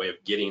a different way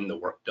of getting the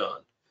work done.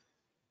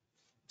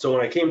 So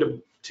when I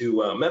came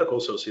to Medical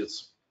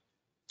Associates,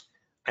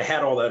 I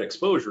had all that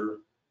exposure,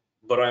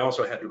 but I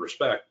also had to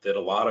respect that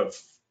a lot of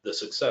the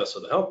success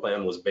of the health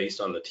plan was based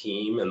on the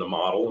team and the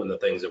model and the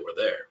things that were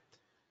there.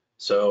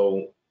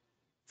 So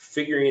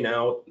figuring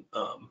out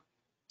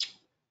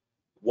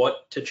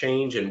what to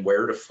change and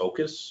where to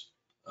focus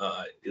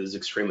is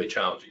extremely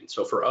challenging.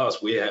 So for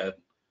us, we had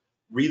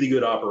really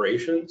good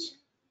operations,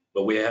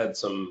 but we had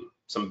some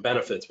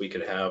benefits we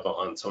could have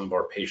on some of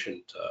our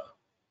patient,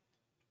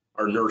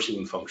 our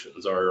nursing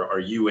functions,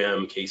 our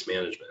case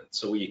management.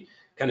 So we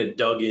kind of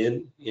dug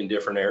in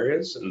different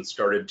areas and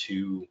started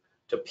to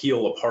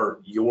peel apart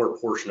your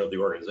portion of the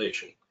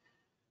organization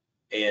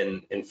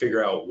and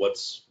figure out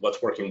what's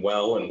working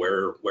well and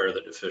where are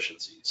the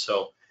deficiencies.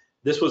 So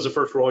this was the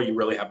first role you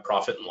really have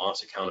profit and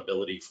loss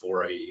accountability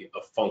for a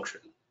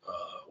function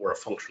or a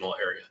functional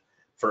area.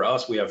 For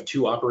us, we have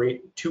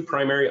two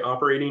primary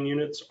operating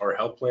units, our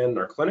health plan and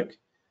our clinic.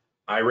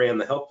 I ran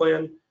the health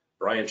plan.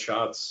 Brian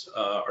Schatz,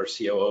 our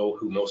COO,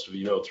 who most of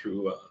you know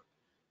through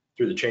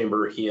the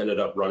chamber, he ended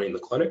up running the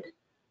clinic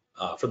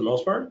for the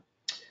most part.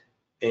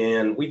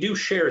 And we do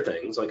share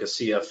things like a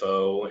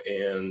CFO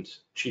and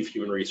chief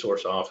human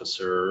resource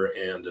officer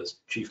and a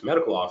chief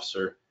medical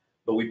officer,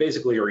 but we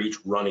basically are each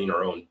running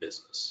our own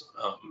business.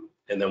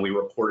 And then we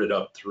report it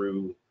up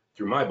through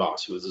my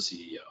boss, who is the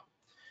CEO.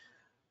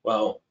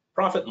 Well,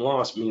 profit and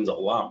loss means a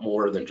lot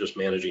more than just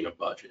managing a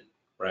budget,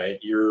 right?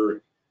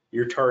 You're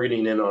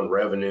targeting in on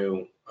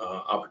revenue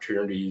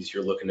opportunities.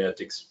 You're looking at,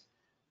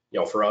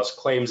 for us,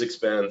 claims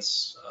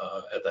expense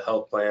at the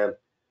health plan.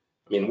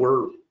 I mean,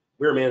 we're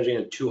managing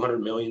at $200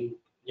 million,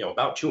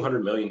 about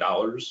 $200 million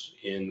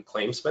in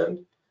claim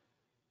spend,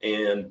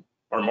 and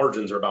our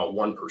margins are about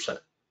 1%,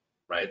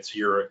 right?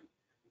 So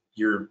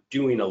you're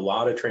doing a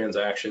lot of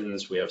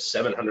transactions. We have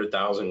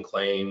 700,000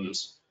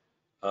 claims.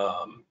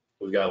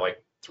 We've got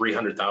like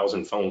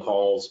 300,000 phone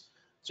calls.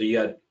 So you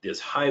got this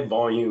high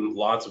volume,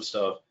 lots of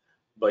stuff,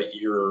 but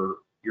you're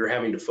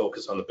having to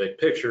focus on the big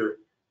picture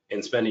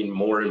and spending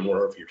more and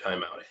more of your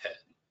time out ahead.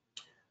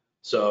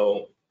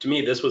 So to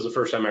me, this was the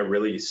first time I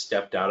really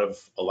stepped out of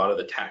a lot of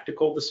the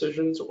tactical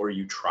decisions, or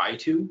you try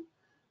to,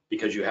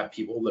 because you have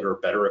people that are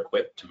better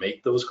equipped to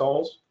make those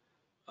calls.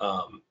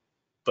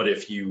 But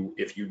if you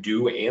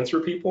do answer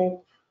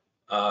people,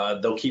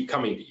 they'll keep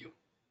coming to you,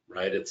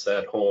 right? It's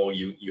that whole,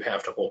 you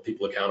have to hold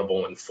people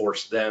accountable and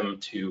force them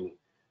to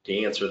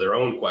answer their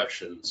own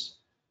questions.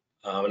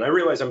 And I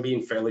realize I'm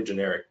being fairly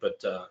generic,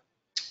 but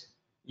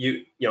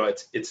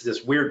it's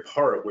this weird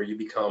part where you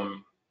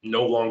become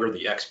no longer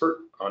the expert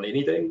on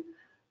anything.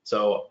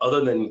 So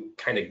other than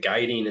kind of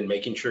guiding and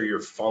making sure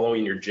you're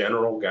following your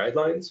general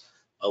guidelines,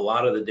 a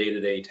lot of the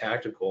day-to-day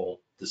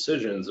tactical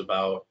decisions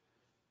about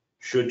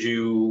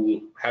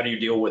how do you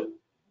deal with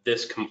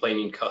this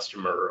complaining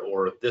customer,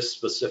 or this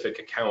specific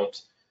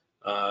account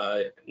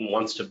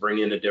wants to bring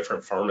in a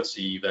different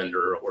pharmacy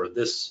vendor, or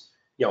this,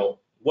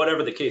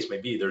 whatever the case may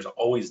be, there's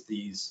always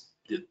the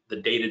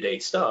day-to-day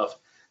stuff.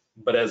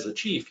 But as the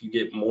chief, you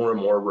get more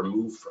and more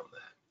removed from that.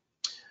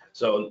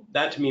 So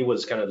that to me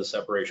was kind of the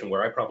separation,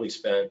 where I probably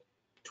spent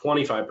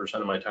 25%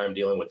 of my time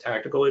dealing with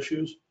tactical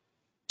issues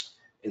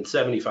and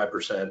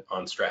 75%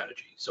 on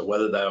strategy. So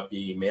whether that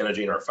be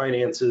managing our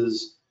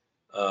finances,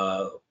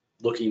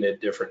 looking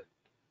at different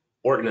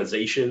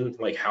organization,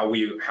 like how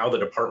the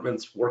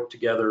departments work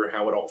together,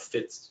 how it all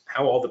fits,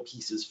 how all the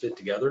pieces fit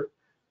together,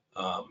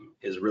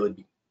 is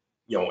really,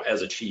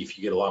 as a chief,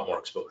 you get a lot more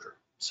exposure.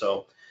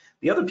 So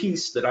the other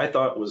piece that I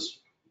thought was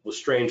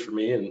strange for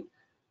me, and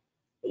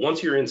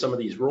once you're in some of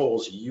these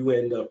roles, you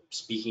end up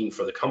speaking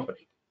for the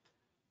company.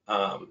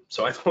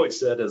 So I've always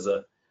said,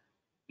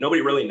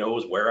 nobody really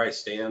knows where I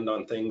stand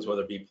on things,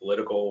 whether it be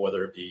political,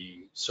 whether it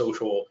be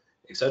social,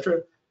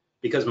 etc.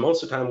 Because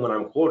most of the time when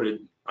I'm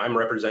quoted, I'm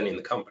representing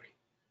the company.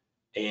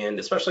 And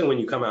especially when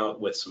you come out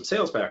with some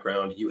sales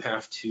background, you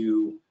have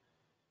to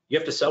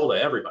sell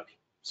to everybody.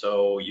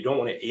 So you don't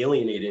want to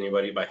alienate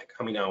anybody by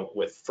coming out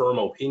with firm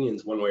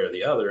opinions one way or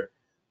the other,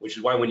 which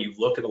is why when you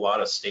look at a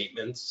lot of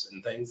statements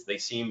and things, they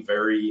seem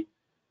very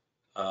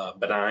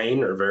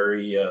benign or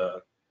very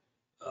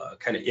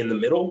kind of in the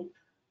middle.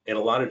 And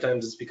a lot of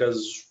times it's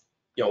because,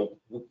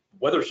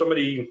 whether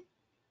somebody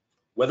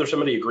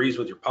agrees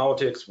with your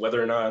politics, whether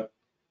or not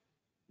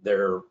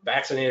they're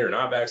vaccinated or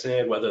not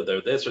vaccinated, whether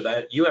they're this or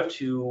that, you have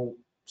to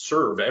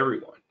serve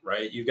everyone,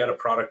 right? You've got a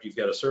product, you've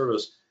got a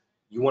service.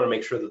 You want to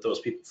make sure that those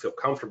people feel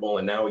comfortable,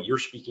 and now you're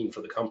speaking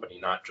for the company,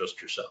 not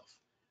just yourself.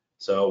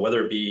 So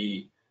whether it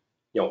be,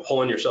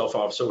 pulling yourself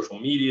off social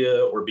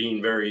media, or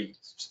being very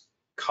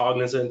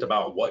cognizant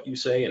about what you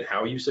say and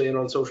how you say it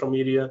on social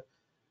media,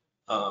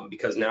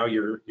 because now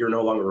you're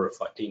no longer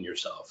reflecting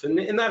yourself. And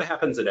that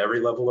happens at every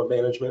level of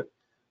management.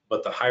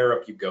 But the higher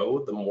up you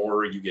go, the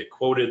more you get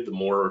quoted, the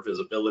more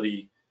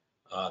visibility,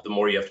 the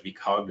more you have to be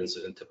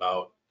cognizant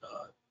about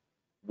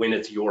when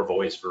it's your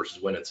voice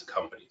versus when it's a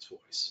company's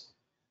voice.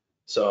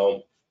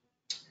 So,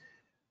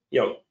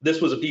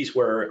 this was a piece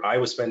where I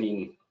was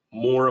spending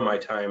more of my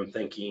time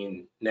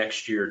thinking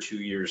next year, 2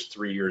 years,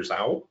 3 years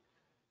out.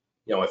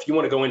 If you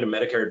want to go into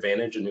Medicare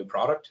Advantage, a new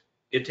product,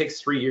 it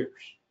takes 3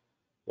 years.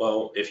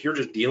 Well, if you're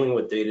just dealing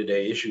with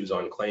day-to-day issues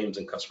on claims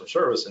and customer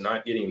service and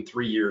not getting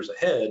 3 years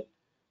ahead,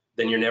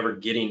 then you're never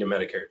getting to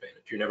Medicare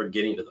Advantage. You're never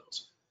getting to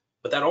those.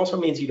 But that also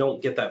means you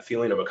don't get that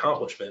feeling of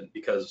accomplishment,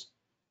 because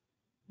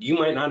you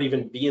might not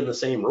even be in the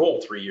same role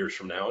 3 years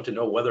from now to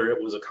know whether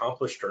it was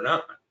accomplished or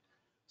not.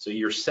 So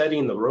you're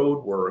setting the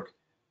road work,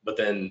 but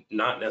then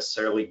not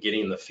necessarily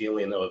getting the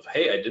feeling of,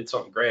 hey, I did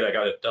something great, I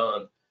got it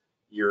done.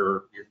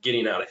 You're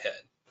getting out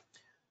ahead.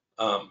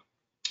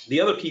 The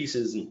other piece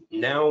is,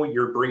 now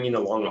you're bringing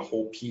along a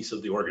whole piece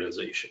of the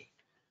organization.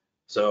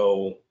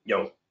 So,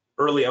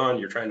 early on,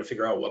 you're trying to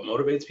figure out what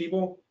motivates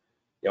people.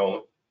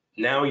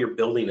 Now you're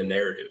building a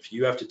narrative.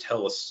 You have to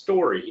tell a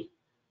story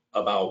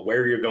about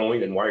where you're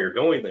going and why you're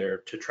going there,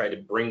 to try to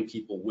bring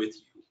people with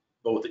you,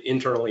 both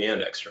internally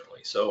and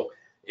externally. So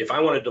if I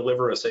want to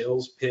deliver a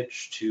sales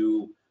pitch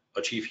to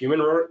a chief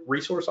human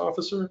resource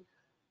officer,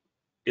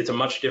 it's a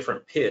much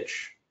different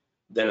pitch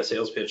than a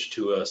sales pitch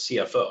to a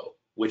CFO,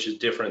 which is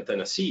different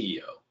than a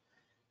CEO.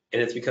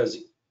 And it's because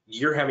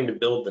you're having to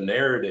build the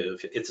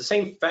narrative. It's the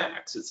same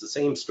facts, it's the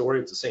same story,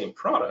 it's the same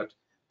product,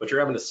 but you're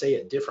having to say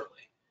it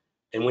differently.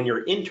 And when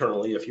you're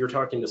internally, if you're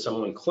talking to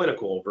someone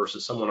clinical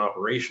versus someone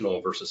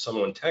operational versus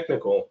someone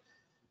technical,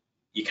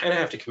 you kind of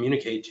have to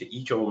communicate to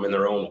each of them in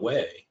their own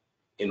way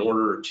in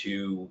order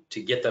to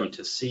get them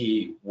to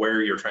see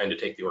where you're trying to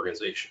take the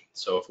organization.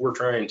 So if we're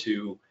trying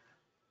to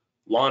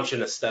launch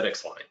an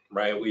aesthetics line,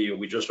 right?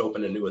 We just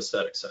opened a new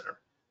aesthetic center.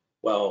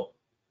 Well,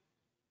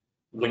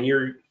 when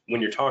you're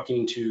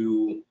talking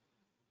to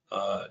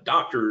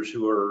doctors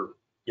who are,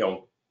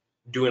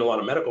 doing a lot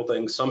of medical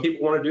things, some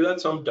people want to do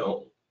that, some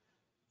don't.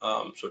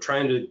 So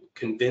trying to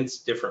convince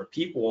different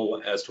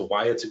people as to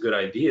why it's a good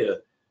idea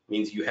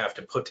means you have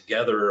to put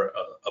together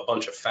a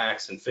bunch of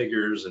facts and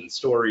figures and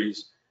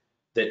stories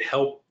that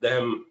help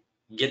them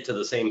get to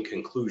the same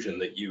conclusion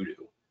that you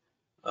do.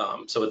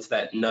 So it's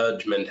that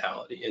nudge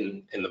mentality.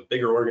 And the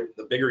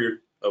bigger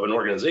of an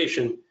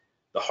organization,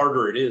 the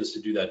harder it is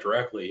to do that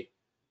directly,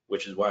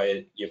 which is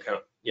why you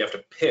have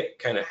to pick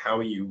kind of how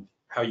you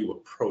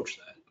approach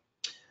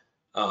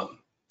that.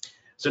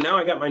 So now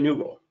I got my new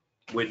role,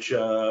 which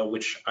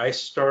I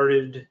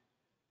started.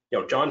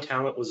 John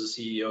Talent was the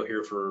CEO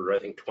here for I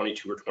think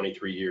 22 or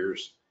 23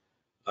 years.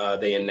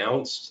 They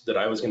announced that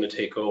I was going to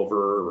take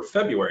over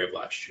February of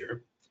last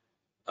year,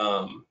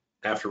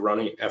 after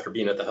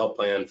being at the health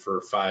plan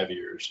for 5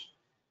 years,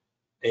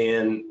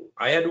 and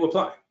I had to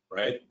apply.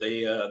 Right?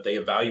 They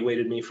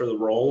evaluated me for the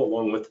role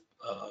along with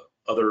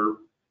other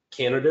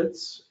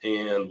candidates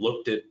and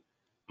looked at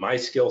my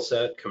skill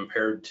set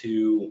compared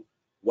to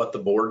what the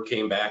board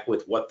came back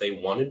with, what they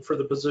wanted for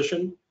the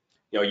position.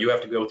 You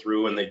have to go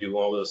through and they do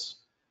all this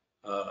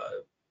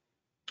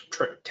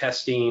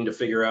testing to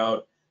figure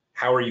out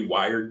how are you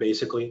wired,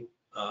 basically.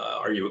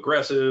 Are you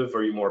aggressive?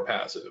 Are you more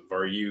passive?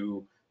 Are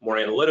you more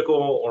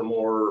analytical or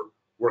more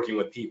working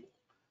with people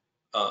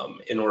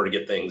in order to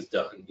get things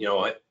done?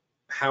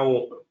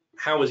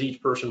 How is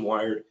each person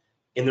wired?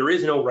 And there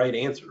is no right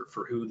answer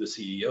for who the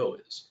CEO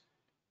is.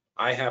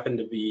 I happen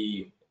to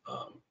be,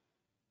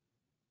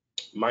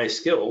 my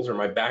skills or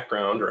my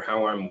background or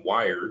how I'm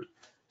wired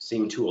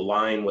seem to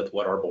align with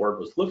what our board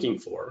was looking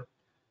for.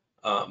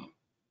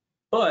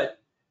 But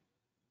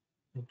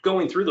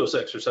going through those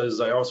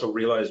exercises, I also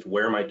realized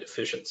where my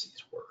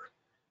deficiencies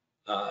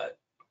were.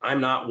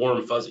 I'm not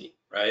warm fuzzy,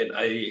 right?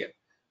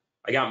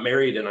 I got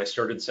married and I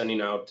started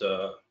sending out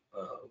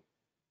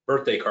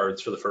birthday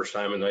cards for the first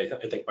time, and I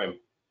think my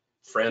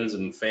friends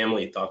and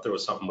family thought there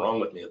was something wrong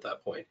with me at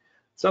that point.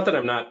 It's not that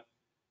I'm not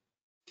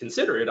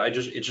considerate,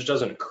 it just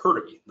doesn't occur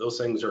to me. Those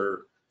things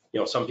are,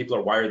 some people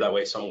are wired that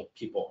way, some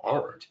people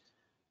aren't.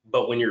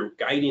 But when you're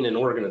guiding an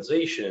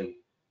organization,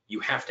 you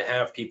have to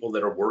have people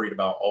that are worried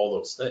about all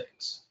those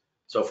things.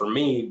 So for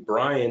me,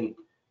 Brian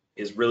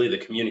is really the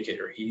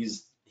communicator.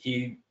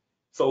 He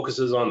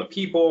focuses on the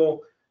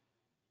people.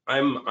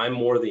 I'm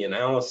more the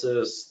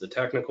analysis, the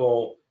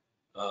technical,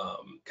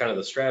 kind of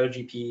the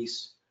strategy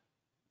piece.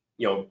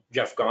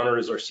 Jeff Goner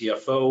is our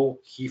CFO.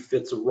 He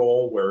fits a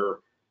role where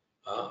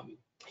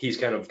he's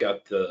kind of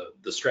got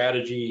the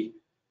strategy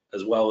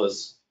as well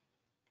as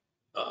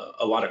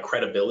a lot of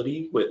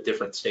credibility with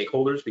different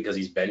stakeholders because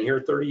he's been here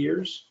 30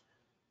 years.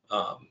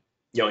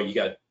 You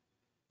got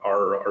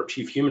our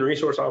chief human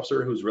resource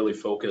officer who's really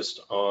focused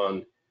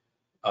on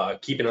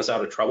keeping us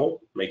out of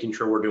trouble, making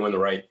sure we're doing the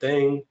right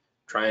thing,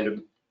 trying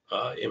to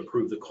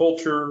improve the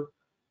culture,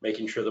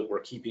 making sure that we're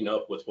keeping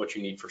up with what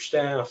you need for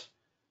staff.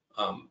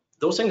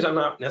 Those things I'm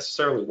not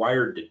necessarily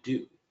wired to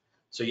do.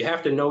 So you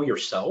have to know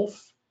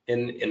yourself.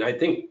 And I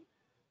think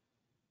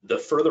the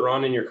further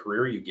on in your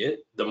career you get,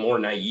 the more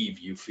naive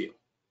you feel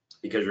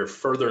because you're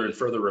further and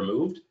further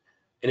removed.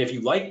 And if you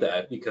like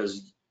that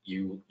because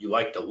you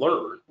like to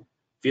learn,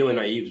 feeling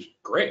naive is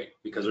great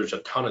because there's a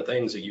ton of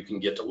things that you can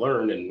get to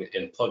learn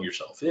and plug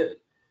yourself in.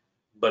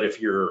 But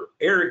if you're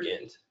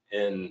arrogant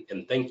and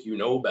think you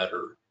know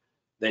better,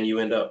 then you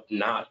end up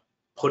not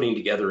putting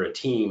together a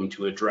team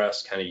to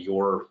address kind of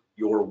your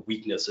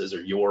weaknesses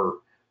or your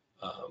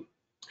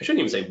I shouldn't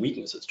even say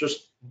weaknesses,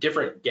 just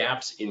different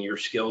gaps in your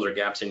skills or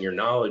gaps in your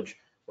knowledge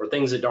or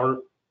things that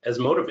aren't as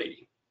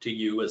motivating to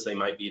you as they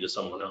might be to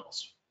someone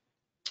else.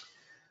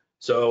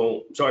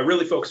 So I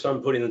really focused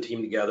on putting the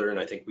team together, and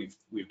I think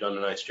we've done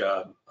a nice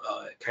job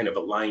kind of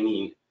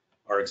aligning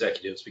our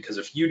executives, because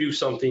if you do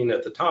something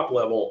at the top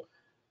level,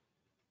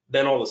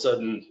 then all of a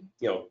sudden,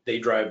 they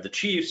drive the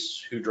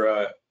chiefs who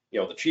drive,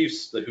 the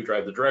chiefs who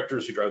drive the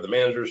directors, who drive the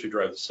managers, who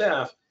drive the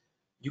staff.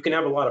 You can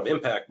have a lot of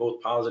impact, both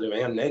positive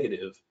and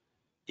negative,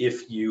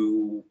 if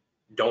you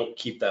don't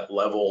keep that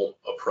level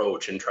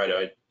approach and try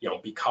to,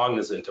 be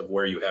cognizant of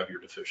where you have your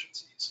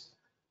deficiencies.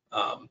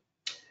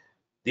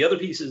 The other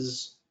piece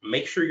is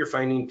make sure you're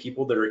finding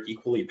people that are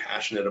equally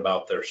passionate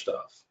about their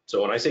stuff.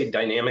 So when I say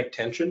dynamic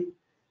tension,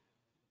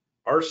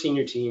 our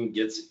executive team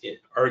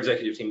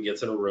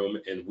gets in a room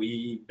and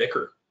we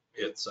bicker.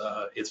 It's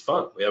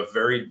fun. We have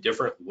very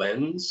different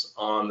lens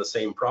on the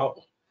same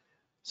problem.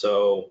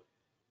 So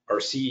our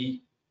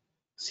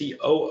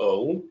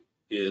COO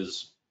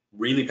is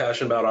really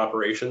passionate about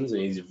operations,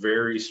 and he's a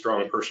very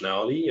strong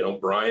personality. You know,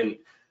 Brian,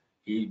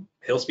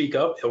 he'll speak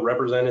up, he'll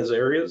represent his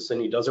areas,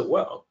 and he does it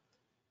well.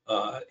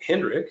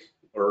 Hendrik,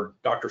 or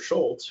Dr.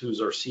 Schultz,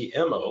 who's our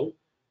CMO,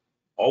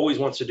 always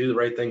wants to do the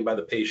right thing by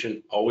the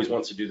patient, always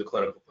wants to do the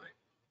clinical thing.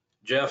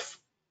 Jeff,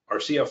 our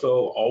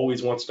CFO,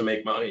 always wants to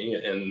make money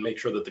and make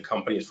sure that the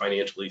company is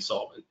financially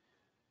solvent.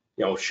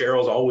 You know,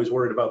 Cheryl's always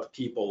worried about the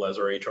people as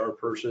our HR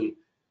person.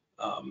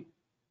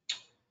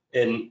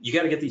 And you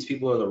got to get these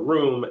people in the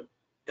room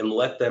and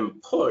let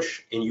them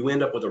push, and you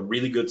end up with a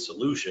really good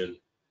solution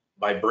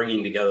by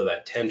bringing together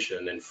that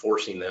tension and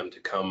forcing them to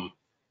come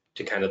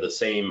to kind of the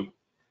same.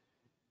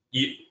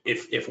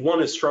 If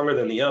one is stronger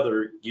than the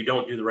other, you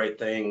don't do the right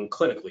thing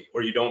clinically,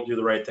 or you don't do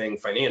the right thing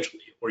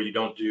financially, or you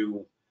don't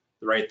do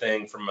the right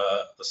thing from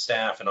a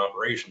staff and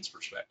operations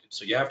perspective.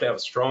 So you have to have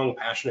strong,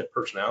 passionate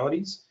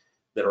personalities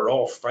that are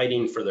all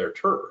fighting for their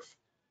turf.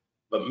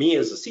 But me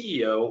as a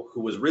CEO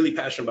who was really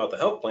passionate about the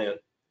health plan,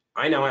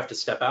 I now have to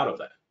step out of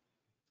that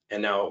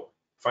and now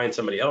find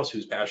somebody else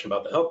who's passionate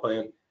about the health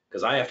plan,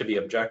 because I have to be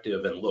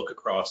objective and look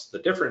across the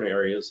different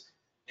areas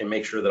and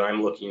make sure that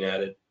I'm looking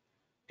at it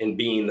and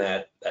being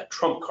that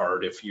trump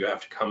card. If you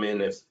have to come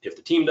in, if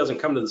the team doesn't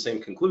come to the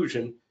same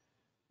conclusion,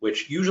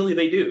 which usually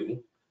they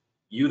do,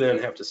 you then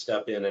have to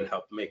step in and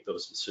help make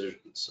those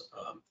decisions.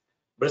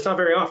 But it's not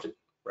very often,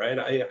 right?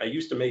 I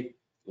used to make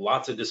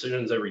lots of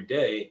decisions every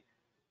day.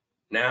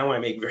 Now I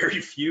make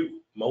very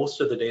few. Most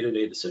of the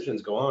day-to-day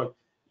decisions go on.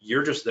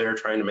 You're just there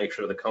trying to make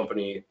sure the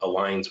company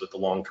aligns with the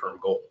long-term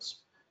goals,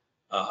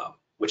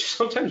 which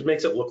sometimes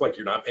makes it look like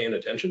you're not paying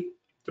attention,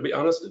 to be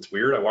honest. It's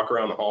weird. I walk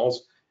around the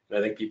halls and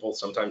I think people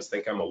sometimes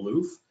think I'm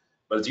aloof,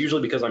 but it's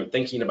usually because I'm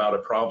thinking about a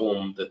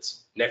problem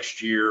that's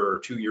next year or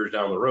 2 years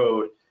down the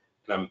road,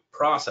 and I'm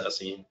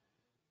processing,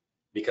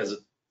 because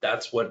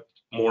that's what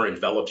more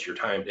envelops your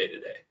time day to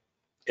day.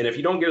 And if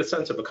you don't get a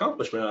sense of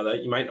accomplishment out of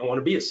that, you might not want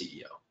to be a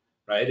CEO,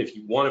 right? If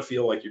you want to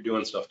feel like you're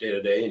doing stuff day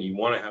to day and you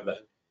want to have that.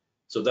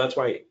 So that's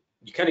why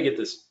you kind of get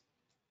this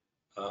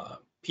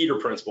Peter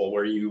principle,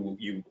 where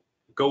you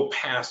go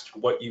past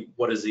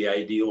what is the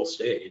ideal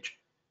stage.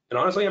 And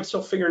honestly, I'm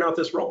still figuring out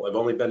this role. I've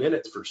only been in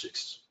it for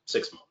six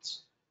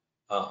months.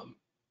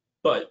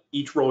 But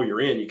each role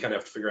you're in, you kind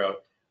of have to figure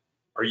out,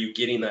 are you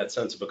getting that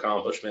sense of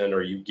accomplishment?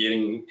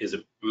 Is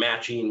it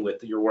matching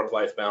with your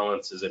work-life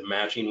balance? Is it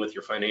matching with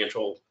your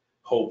financial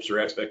hopes or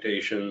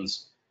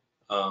expectations?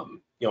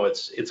 You know,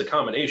 it's a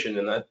combination.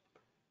 And that,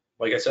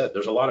 like I said,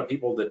 there's a lot of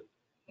people that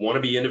want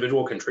to be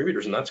individual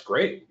contributors, and that's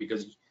great,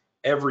 because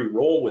every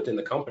role within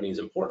the company is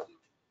important.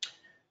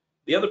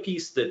 The other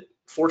piece that,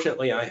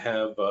 fortunately, I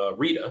have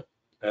Rita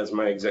as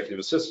my executive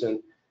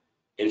assistant,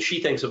 and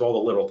she thinks of all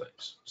the little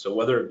things. So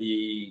whether it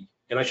be,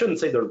 and I shouldn't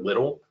say they're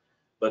little,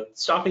 but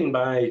stopping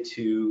by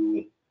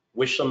to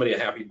wish somebody a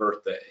happy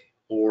birthday,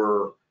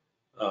 or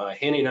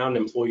handing out an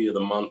employee of the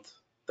month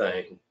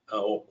thing,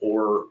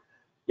 or,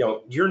 you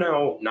know, you're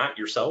now not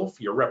yourself,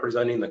 you're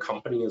representing the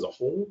company as a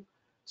whole.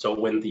 So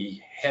when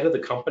the head of the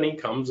company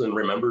comes and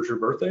remembers your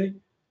birthday,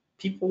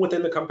 people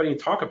within the company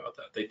talk about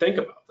that, they think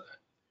about that.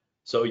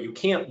 So you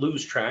can't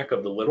lose track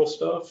of the little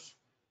stuff.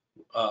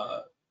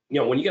 You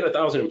know, when you get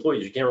 1,000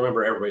 employees, you can't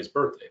remember everybody's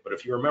birthday, but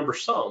if you remember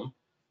some,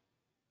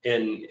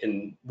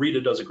 and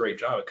Rita does a great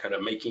job at kind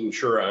of making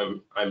sure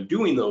I'm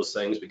doing those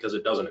things, because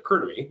it doesn't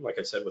occur to me, like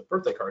I said, with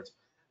birthday cards,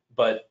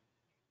 but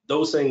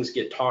those things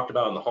get talked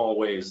about in the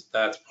hallways.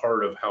 That's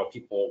part of how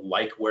people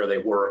like where they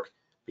work,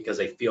 because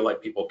they feel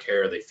like people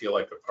care, they feel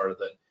like they're part of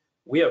that.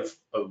 We have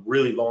a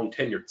really long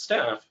tenured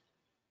staff,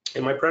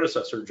 and my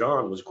predecessor,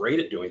 John, was great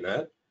at doing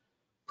that,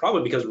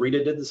 probably because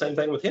Rita did the same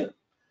thing with him.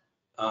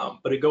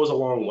 But it goes a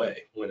long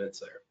way when it's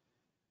there.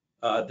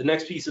 The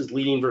next piece is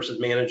leading versus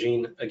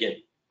managing. Again,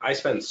 I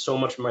spend so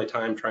much of my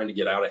time trying to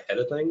get out ahead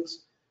of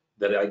things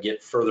that I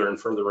get further and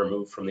further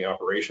removed from the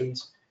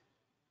operations,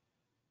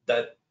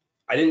 that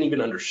I didn't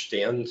even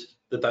understand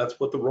that that's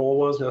what the role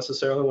was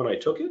necessarily when I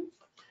took it.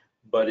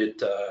 But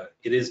it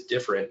is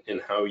different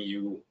in how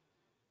you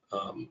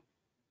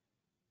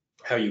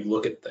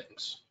look at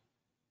things.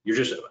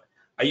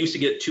 I used to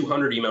get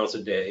 200 emails a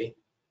day.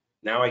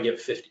 Now I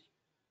get 50.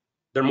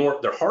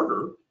 They're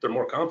harder, they're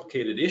more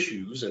complicated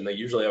issues, and they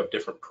usually have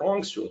different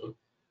prongs to them,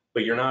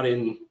 but you're not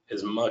in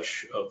as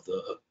much of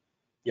the,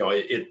 you know,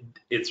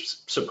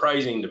 it's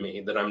surprising to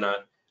me that I'm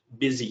not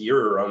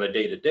busier on a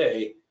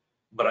day-to-day,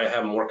 but I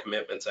have more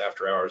commitments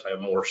after hours. I have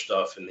more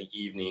stuff in the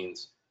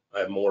evenings. I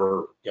have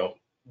more, you know,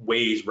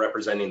 ways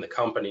representing the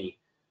company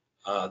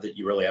that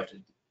you really have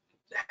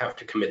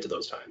to commit to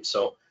those times.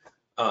 So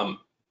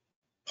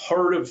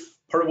part of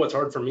what's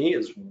hard for me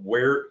is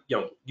where,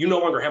 you no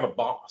longer have a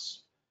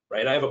boss,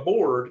 right? I have a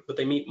board, but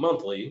they meet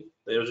monthly.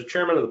 There's a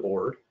chairman of the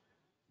board,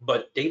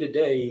 but day to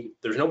day,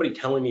 there's nobody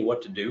telling me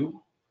what to do.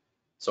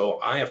 So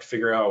I have to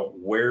figure out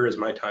where is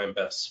my time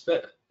best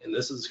spent. And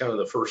this is kind of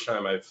the first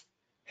time I've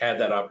had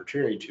that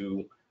opportunity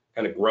to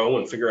kind of grow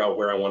and figure out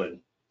where I want to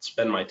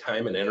spend my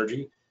time and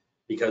energy,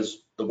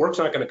 because the work's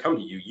not going to come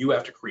to you. You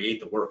have to create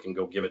the work and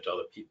go give it to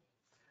other people.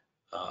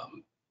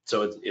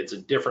 So it's a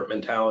different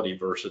mentality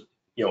versus,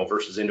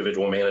 versus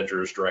individual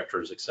managers,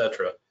 directors, et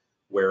cetera,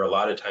 where a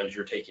lot of times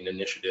you're taking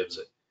initiatives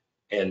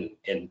and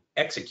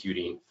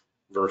executing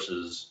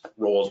versus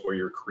roles where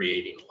you're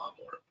creating a lot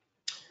more.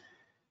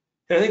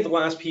 And I think the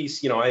last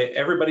piece,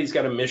 everybody's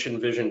got a mission,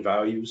 vision,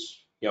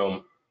 values.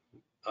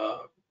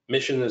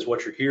 Mission is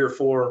what you're here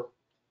for.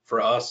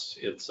 For us,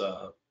 it's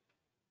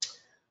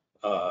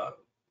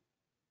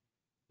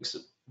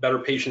better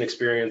patient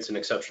experience and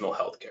exceptional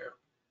healthcare.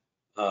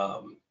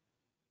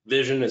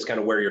 Vision is kind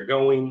of where you're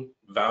going.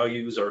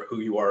 Values are who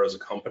you are as a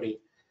company.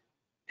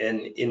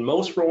 And in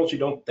most roles, you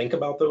don't think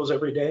about those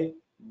every day,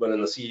 but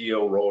in the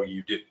CEO role,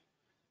 you do.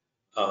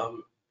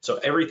 So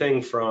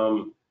everything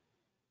from,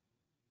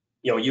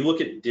 you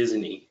look at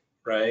Disney,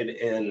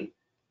 right?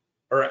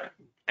 Or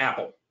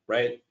Apple,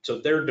 right? So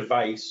their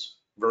device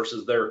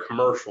versus their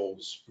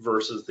commercials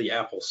versus the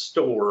Apple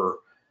store,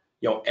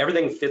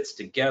 everything fits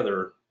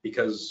together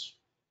because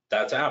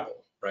that's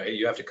Apple, right?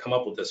 You have to come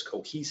up with this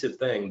cohesive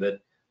thing that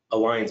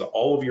aligns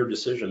all of your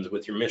decisions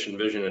with your mission,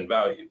 vision, and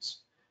values.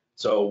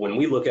 So when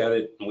we look at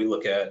it and we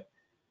look at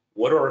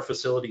what do our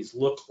facilities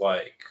look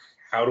like?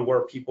 How do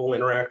our people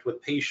interact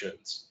with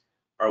patients?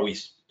 Are we,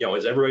 is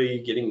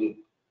everybody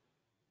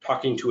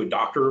talking to a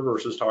doctor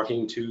versus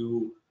talking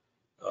to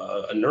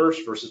a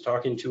nurse versus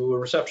talking to a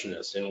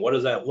receptionist? And what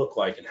does that look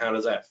like? And how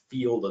does that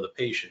feel to the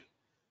patient?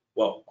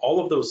 Well, all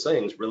of those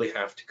things really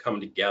have to come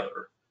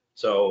together.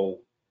 So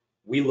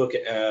we look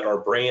at our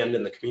brand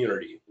in the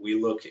community. We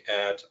look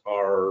at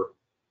our,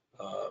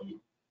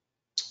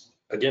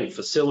 again,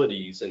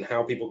 facilities and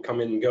how people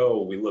come in and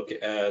go. We look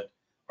at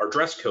our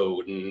dress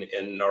code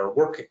and our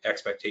work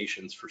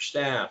expectations for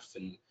staff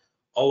and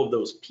all of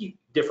those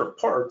different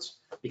parts,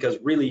 because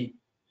really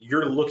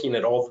you're looking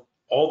at all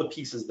the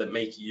pieces that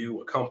make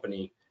you a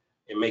company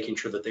and making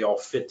sure that they all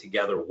fit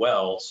together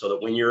well, so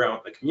that when you're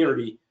out in the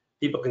community,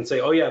 people can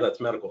say, oh yeah,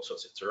 that's Medical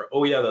Associates, or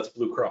oh yeah, that's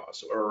Blue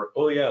Cross, or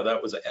oh yeah,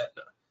 that was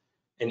Aetna.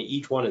 And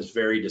each one is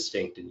very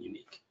distinct and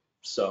unique.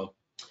 So,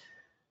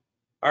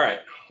 all right,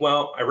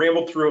 well, I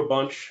rambled through a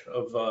bunch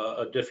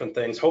of different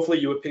things. Hopefully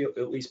you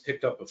at least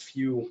picked up a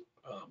few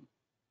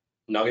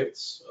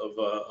nuggets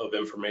of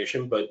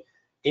information, but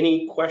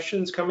any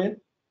questions come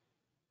in?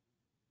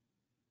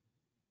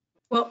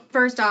 Well,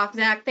 first off,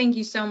 Zach, thank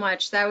you so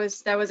much. That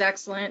was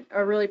excellent. I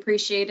really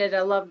appreciate it.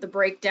 I love the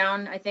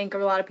breakdown. I think a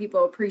lot of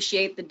people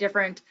appreciate the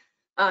different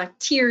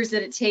tiers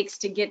that it takes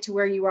to get to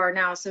where you are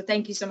now. So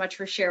thank you so much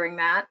for sharing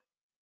that.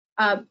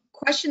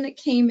 Question that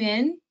came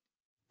in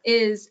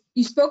is,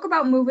 you spoke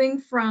about moving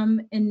from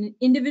an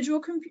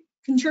individual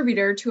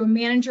contributor to a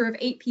manager of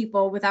 8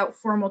 people without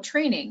formal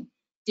training.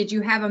 Did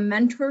you have a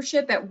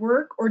mentorship at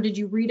work, or did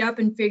you read up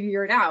and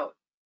figure it out?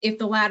 If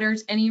the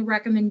latter's, any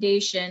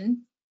recommendations?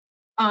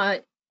 No,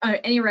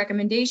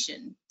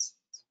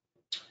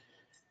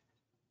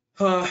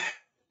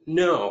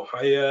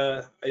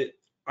 I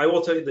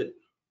will tell you that.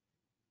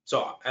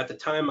 So at the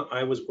time,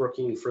 I was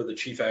working for the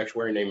chief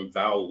actuary named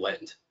Val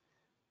Lent,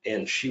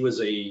 and she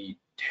was a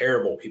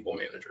terrible people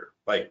manager.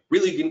 Like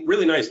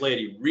really nice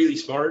lady, really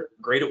smart,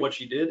 great at what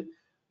she did,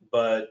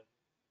 but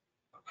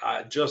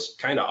just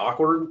kind of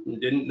awkward and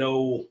didn't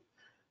know.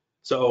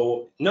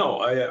 So no,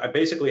 I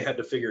basically had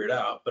to figure it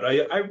out. But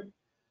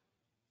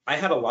I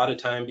had a lot of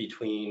time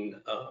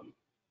between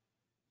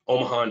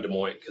Omaha and Des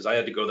Moines, because I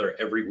had to go there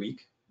every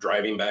week,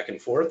 driving back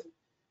and forth.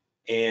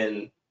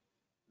 And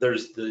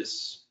there's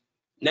this,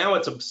 now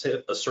it's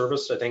a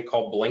service I think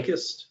called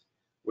Blinkist,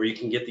 where you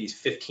can get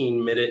these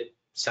 15-minute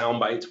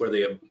sound bites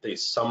where they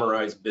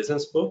summarize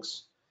business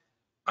books.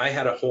 I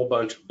had a whole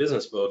bunch of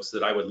business books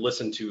that I would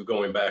listen to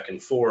going back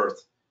and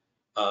forth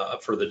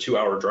for the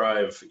 2-hour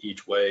drive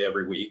each way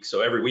every week.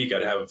 So every week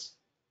I'd have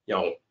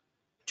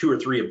 2 or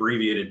 3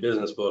 abbreviated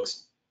business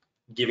books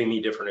giving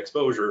me different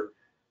exposure.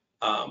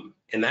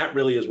 And that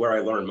really is where I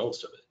learned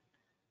most of it.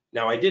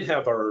 Now, I did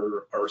have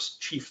our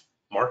chief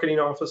marketing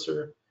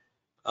officer,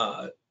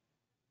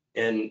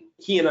 and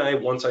he and I,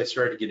 once I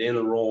started to get in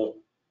the role,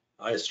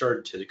 I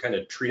started to kind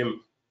of treat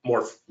him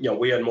more,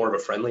 we had more of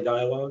a friendly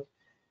dialogue,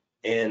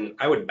 and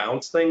I would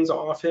bounce things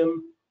off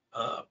him,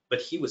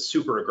 but he was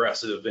super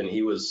aggressive and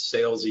he was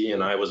salesy,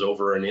 and I was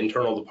over an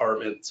internal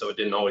department, so it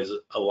didn't always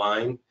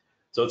align.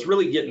 So it's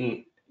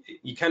really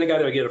you kind of got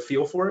to get a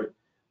feel for it.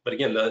 But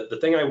again, the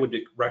thing I would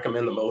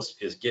recommend the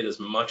most is get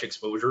as much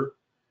exposure.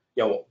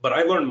 But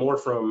I learned more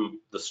from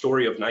the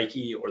story of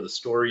Nike or the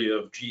story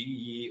of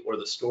GE or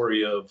the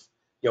story of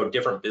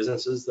different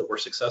businesses that were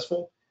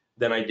successful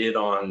than I did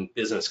on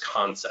business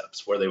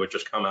concepts, where they would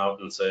just come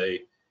out and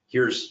say,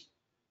 here's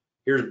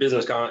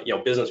business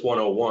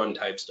 101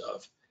 type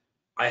stuff.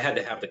 I had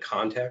to have the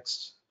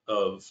context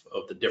of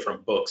the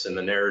different books and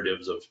the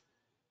narratives of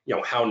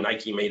how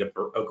Nike made a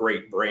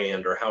great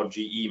brand, or how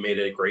GE made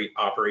a great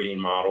operating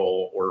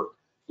model, or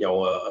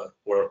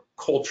or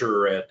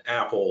culture at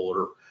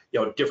Apple,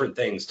 or different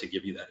things to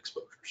give you that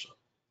exposure. So,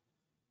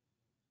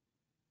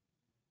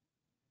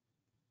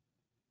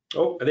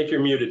 oh, I think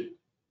you're muted.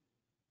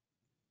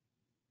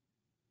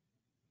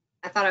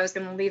 I thought I was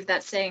going to leave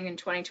that saying in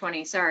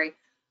 2020. Sorry.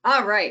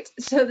 All right.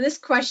 So this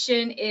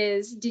question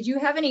is, did you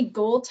have any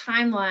goal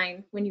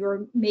timeline when you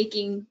were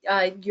making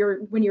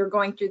when you were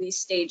going through these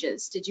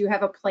stages? Did you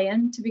have a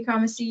plan to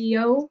become a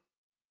CEO?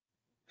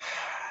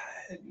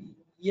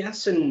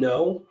 Yes and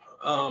no.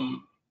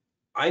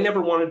 I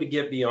never wanted to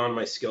get beyond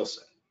my skill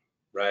set,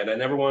 right? I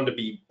never wanted to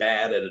be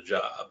bad at a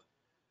job.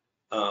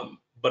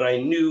 But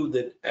I knew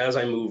that as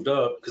I moved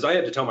up, because I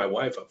had to tell my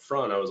wife up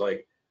front, I was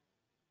like,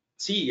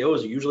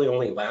 CEOs usually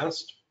only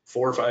last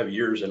 4 or 5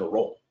 years in a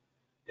role.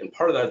 And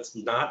part of that's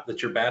not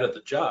that you're bad at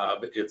the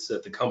job, it's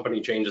that the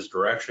company changes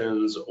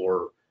directions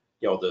or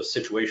the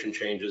situation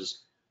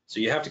changes. So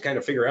you have to kind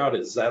of figure out,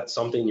 is that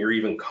something you're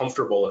even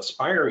comfortable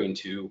aspiring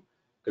to?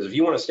 Because if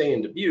you want to stay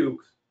in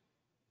Dubuque,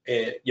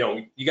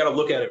 you got to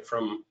look at it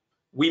from,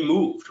 we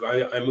moved.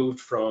 I moved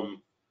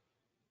from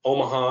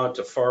Omaha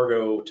to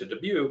Fargo to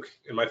Dubuque,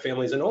 and my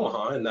family's in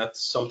Omaha, and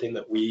that's something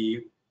that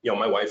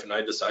my wife and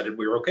I decided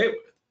we were okay with.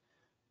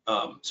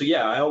 So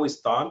yeah, I always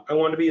thought I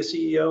wanted to be a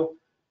CEO.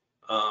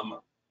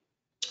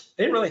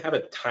 I didn't really have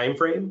a time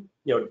frame.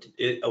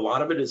 A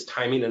lot of it is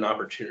timing and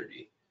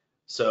opportunity.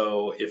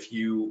 So if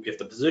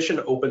the position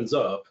opens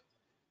up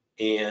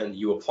and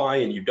you apply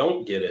and you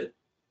don't get it,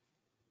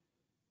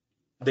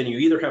 then you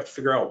either have to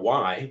figure out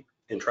why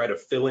and try to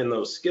fill in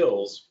those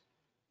skills.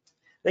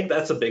 I think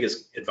that's the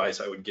biggest advice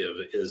I would give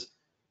is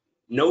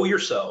know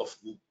yourself,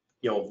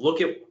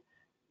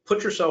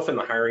 put yourself in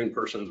the hiring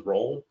person's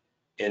role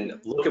and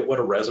look at what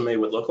a resume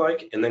would look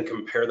like and then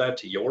compare that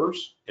to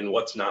yours and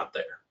what's not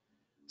there.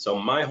 So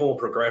my whole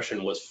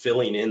progression was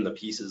filling in the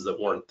pieces that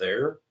weren't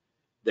there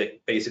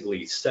that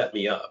basically set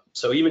me up.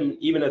 So even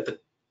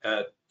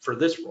for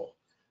this role,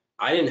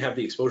 I didn't have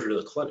the exposure to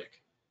the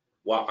clinic.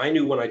 Well, I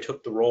knew when I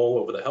took the role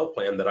over the health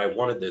plan that I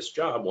wanted this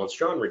job once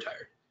John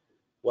retired.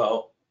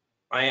 Well,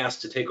 I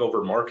asked to take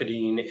over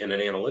marketing and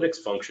an analytics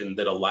function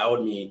that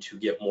allowed me to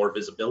get more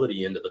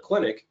visibility into the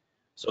clinic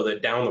so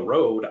that down the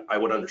road, I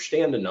would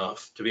understand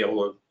enough to be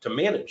able to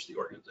manage the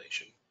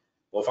organization.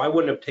 Well, if I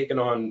wouldn't have taken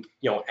on,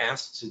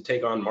 asked to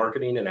take on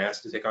marketing and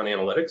asked to take on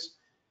analytics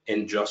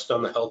and just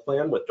done the health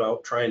plan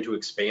without trying to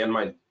expand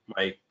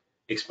my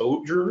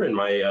exposure and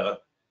my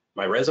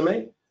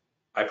resume,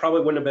 I probably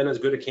wouldn't have been as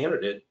good a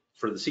candidate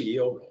for the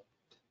CEO role.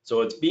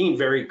 So it's being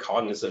very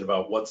cognizant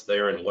about what's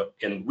there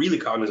and really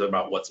cognizant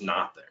about what's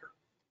not there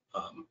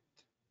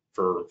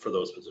for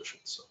those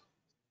positions. So.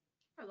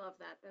 I love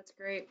that. That's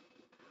great.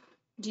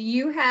 Do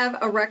you have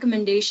a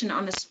recommendation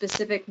on a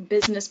specific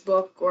business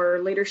book or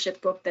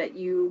leadership book that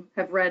you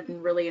have read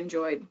and really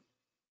enjoyed?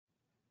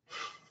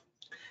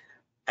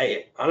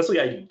 I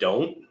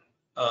don't.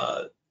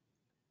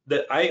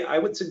 I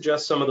would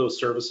suggest some of those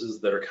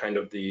services that are kind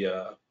of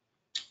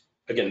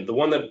again, the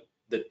one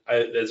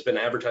that's been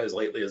advertised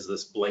lately is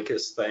this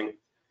Blinkist thing,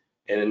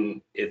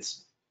 and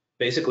it's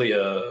basically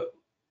I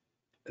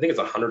think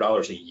it's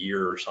 $100 a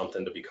year or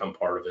something to become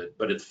part of it,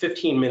 but it's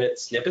 15-minute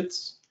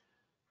snippets.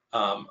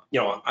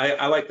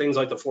 I like things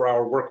like the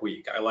 4-Hour Work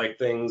Week. I like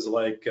things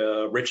like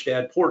Rich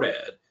Dad, Poor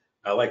Dad.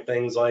 I like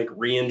things like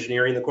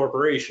Re-engineering the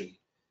Corporation.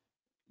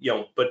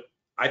 But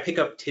I pick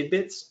up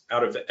tidbits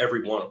out of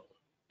every one of them,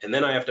 and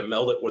then I have to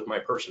meld it with my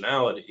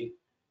personality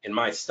and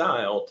my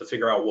style to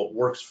figure out what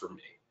works for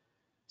me.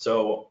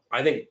 So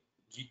I think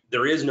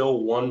there is no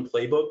one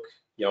playbook.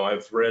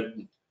 I've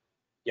read,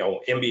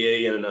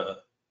 MBA and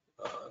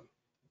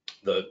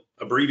the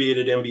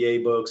abbreviated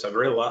MBA books. I've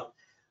read a lot,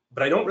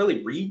 but I don't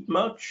really read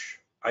much.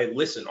 I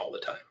listen all the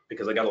time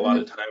because I got a lot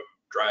of time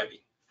driving.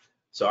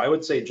 So I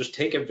would say just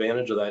take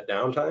advantage of that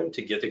downtime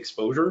to get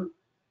exposure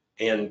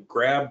and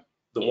grab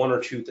the one or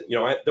two.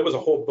 There was a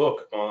whole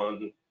book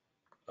on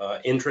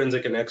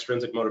intrinsic and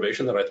extrinsic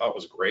motivation that I thought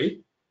was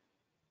great.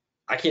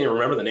 I can't even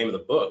remember the name of the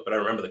book, but I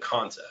remember the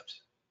concept.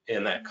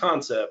 And that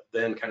concept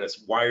then kind of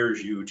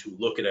wires you to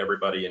look at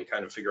everybody and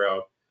kind of figure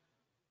out,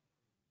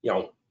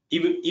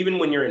 even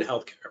when you're in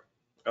healthcare,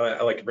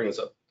 I like to bring this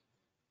up.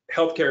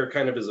 Healthcare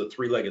kind of is a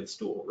three-legged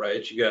stool,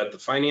 right? You got the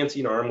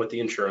financing arm with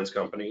the insurance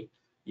company,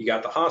 you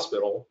got the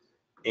hospital,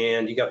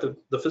 and you got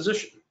the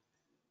physician.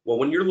 Well,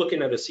 when you're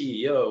looking at a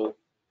CEO,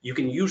 you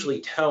can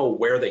usually tell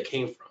where they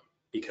came from,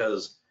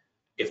 because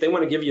if they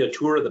want to give you a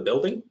tour of the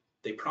building,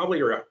 they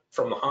probably are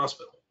from the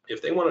hospital.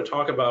 If they want to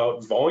talk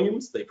about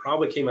volumes, they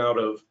probably came out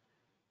of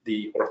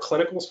or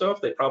clinical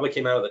stuff, they probably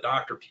came out of the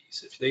doctor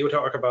piece. If they would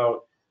talk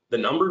about the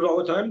numbers all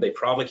the time, they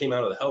probably came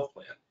out of the health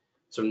plan.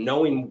 So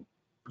knowing,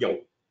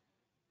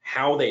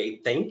 how they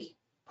think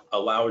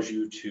allows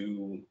you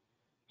to,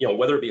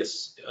 whether it be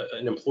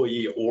an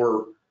employee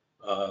or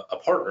a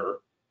partner.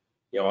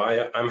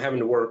 I'm having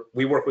to work.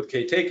 We work with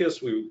Kay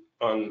Takis.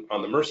 On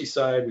the Mercy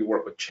side, we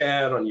work with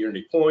Chad on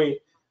Unity Point.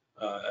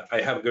 I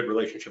have a good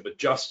relationship with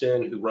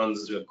Justin, who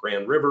runs the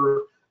Grand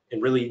River,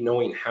 and really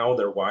knowing how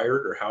they're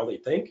wired or how they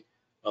think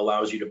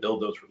allows you to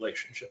build those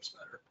relationships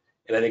better.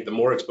 And I think the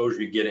more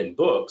exposure you get in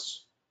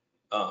books,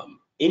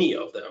 any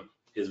of them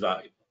is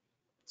valuable.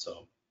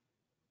 So.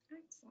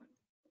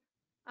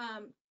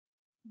 Excellent.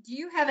 Do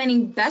you have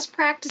any best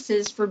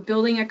practices for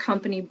building a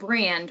company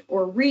brand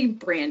or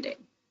rebranding?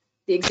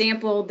 the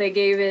example they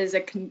gave is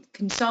a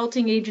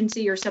consulting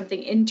agency or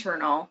something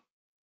internal.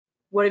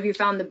 What have you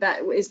found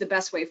is the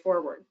best way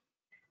forward?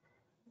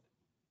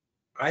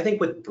 I think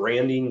with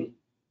branding,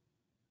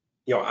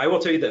 I will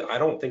tell you that I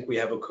don't think we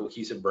have a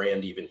cohesive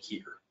brand even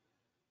here.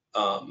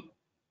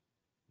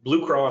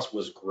 Blue Cross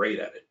was great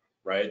at it,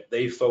 right?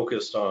 They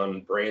focused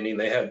on branding.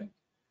 They had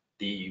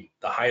the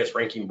highest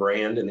ranking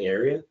brand in the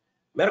area.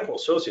 Medical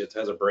Associates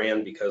has a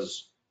brand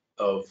because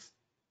of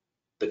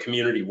the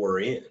community we're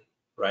in,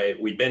 right?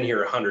 We've been here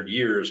 100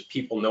 years.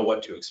 People know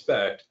what to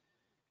expect,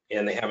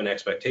 and they have an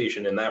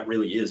expectation, and that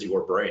really is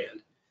your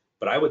brand.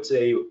 But I would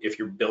say if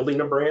you're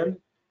building a brand,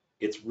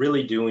 it's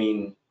really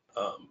doing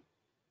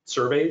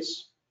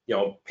surveys,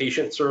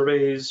 patient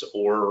surveys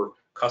or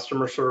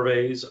customer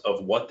surveys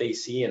of what they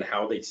see and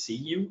how they see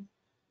you,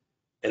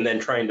 and then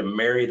trying to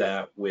marry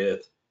that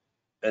with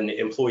an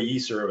employee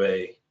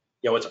survey.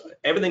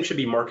 Everything should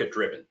be market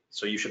driven.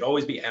 So you should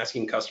always be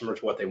asking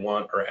customers what they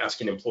want or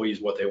asking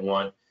employees what they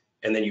want.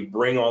 And then you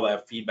bring all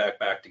that feedback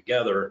back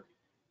together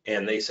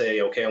and they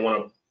say, okay, I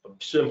want a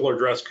simpler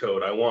dress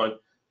code. I want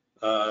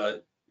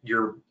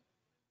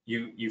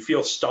you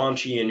feel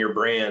staunchy in your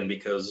brand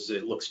because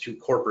it looks too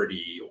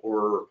corporate-y,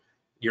 or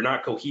you're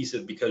not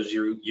cohesive because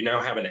you now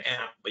have an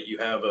app, but you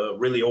have a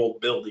really old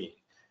building.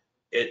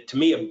 To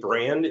me, a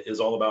brand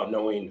is all about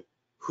knowing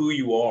who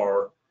you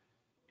are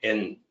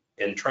and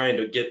trying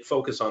to get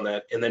focus on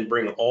that, and then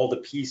bring all the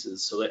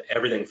pieces so that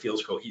everything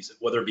feels cohesive,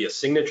 whether it be a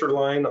signature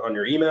line on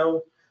your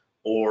email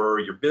or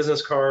your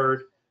business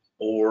card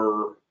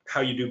or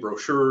how you do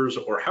brochures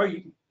or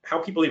how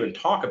people even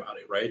talk about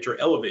it, right? Your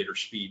elevator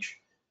speech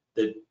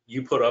that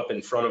you put up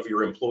in front of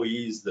your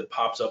employees that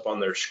pops up on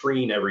their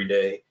screen every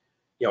day.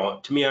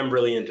 To me, I'm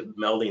really into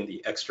melding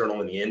the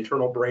external and the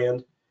internal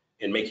brand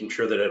and making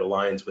sure that it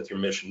aligns with your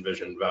mission,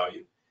 vision,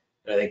 value.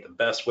 And I think the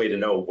best way to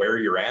know where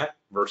you're at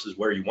versus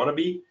where you want to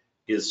be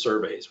is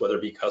surveys, whether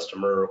it be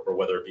customer or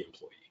whether it be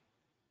employee.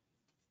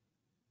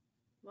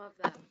 Love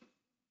that.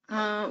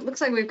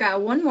 Looks like we've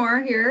got one more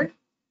here.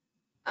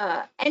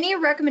 Any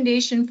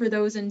recommendation for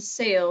those in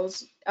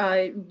sales?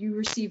 You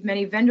receive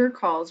many vendor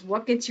calls.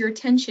 What gets your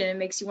attention and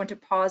makes you want to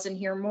pause and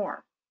hear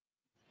more?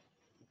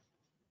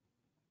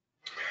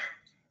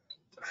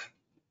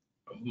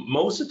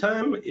 Most of the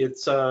time,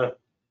 it's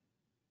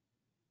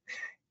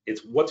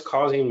what's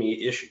causing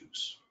me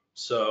issues.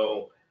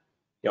 So,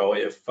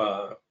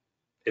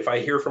 if I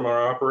hear from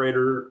our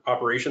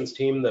operations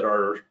team that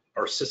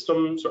our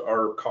systems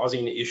are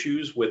causing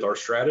issues with our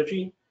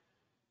strategy,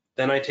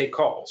 then I take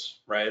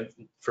calls, right,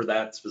 for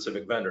that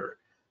specific vendor.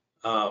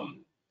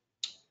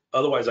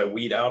 Otherwise, I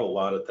weed out a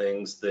lot of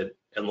things that,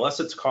 unless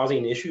it's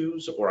causing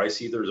issues or I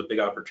see there's a big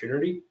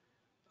opportunity,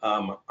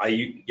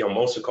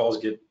 most of the calls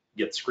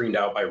get screened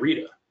out by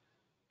Rita.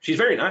 She's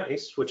very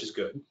nice, which is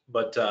good,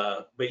 but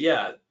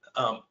yeah,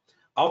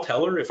 I'll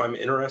tell her if I'm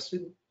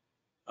interested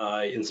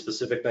in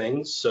specific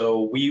things.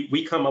 So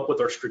we come up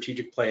with our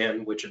strategic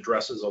plan, which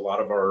addresses a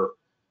lot of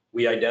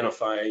we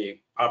identify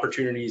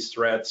opportunities,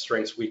 threats,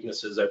 strengths,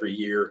 weaknesses every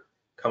year,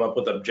 come up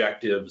with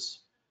objectives.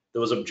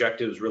 Those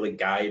objectives really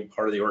guide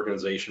part of the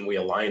organization. We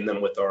align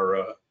them with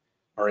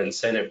our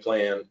incentive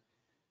plan.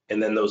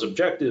 And then those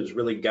objectives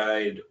really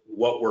guide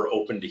what we're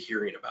open to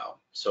hearing about.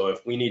 So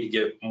if we need to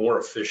get more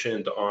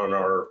efficient on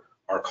our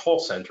call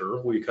center,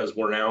 because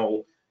we're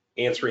now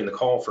answering the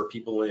call for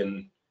people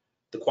in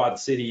the Quad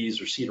Cities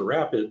or Cedar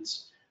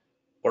Rapids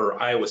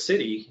or Iowa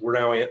City,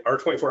 our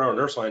 24-hour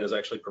nurse line is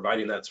actually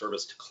providing that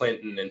service to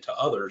Clinton and to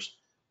others.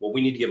 Well,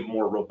 we need to get a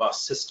more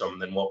robust system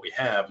than what we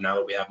have now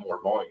that we have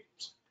more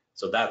volumes.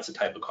 So that's the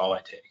type of call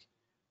I take.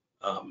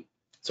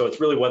 So it's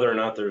really whether or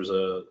not there's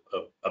a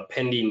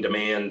pending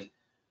demand,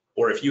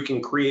 or if you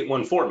can create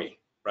one for me,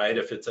 right?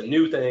 If it's a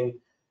new thing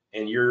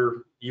and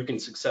you can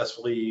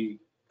successfully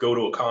go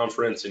to a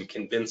conference and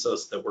convince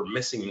us that we're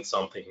missing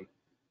something,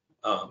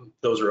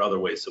 those are other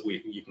ways that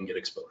you can get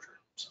exposure.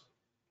 So.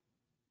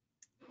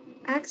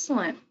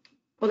 Excellent.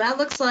 Well, that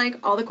looks like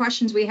all the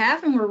questions we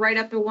have, and we're right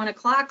up at 1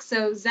 o'clock.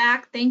 So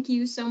Zach, thank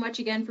you so much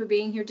again for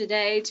being here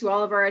today. To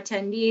all of our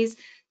attendees,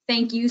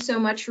 thank you so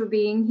much for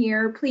being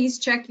here. Please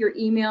check your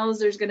emails.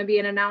 There's going to be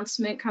an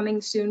announcement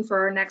coming soon for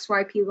our next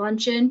YP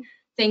luncheon.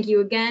 Thank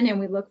you again, and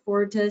we look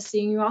forward to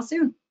seeing you all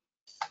soon.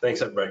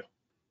 Thanks, everybody.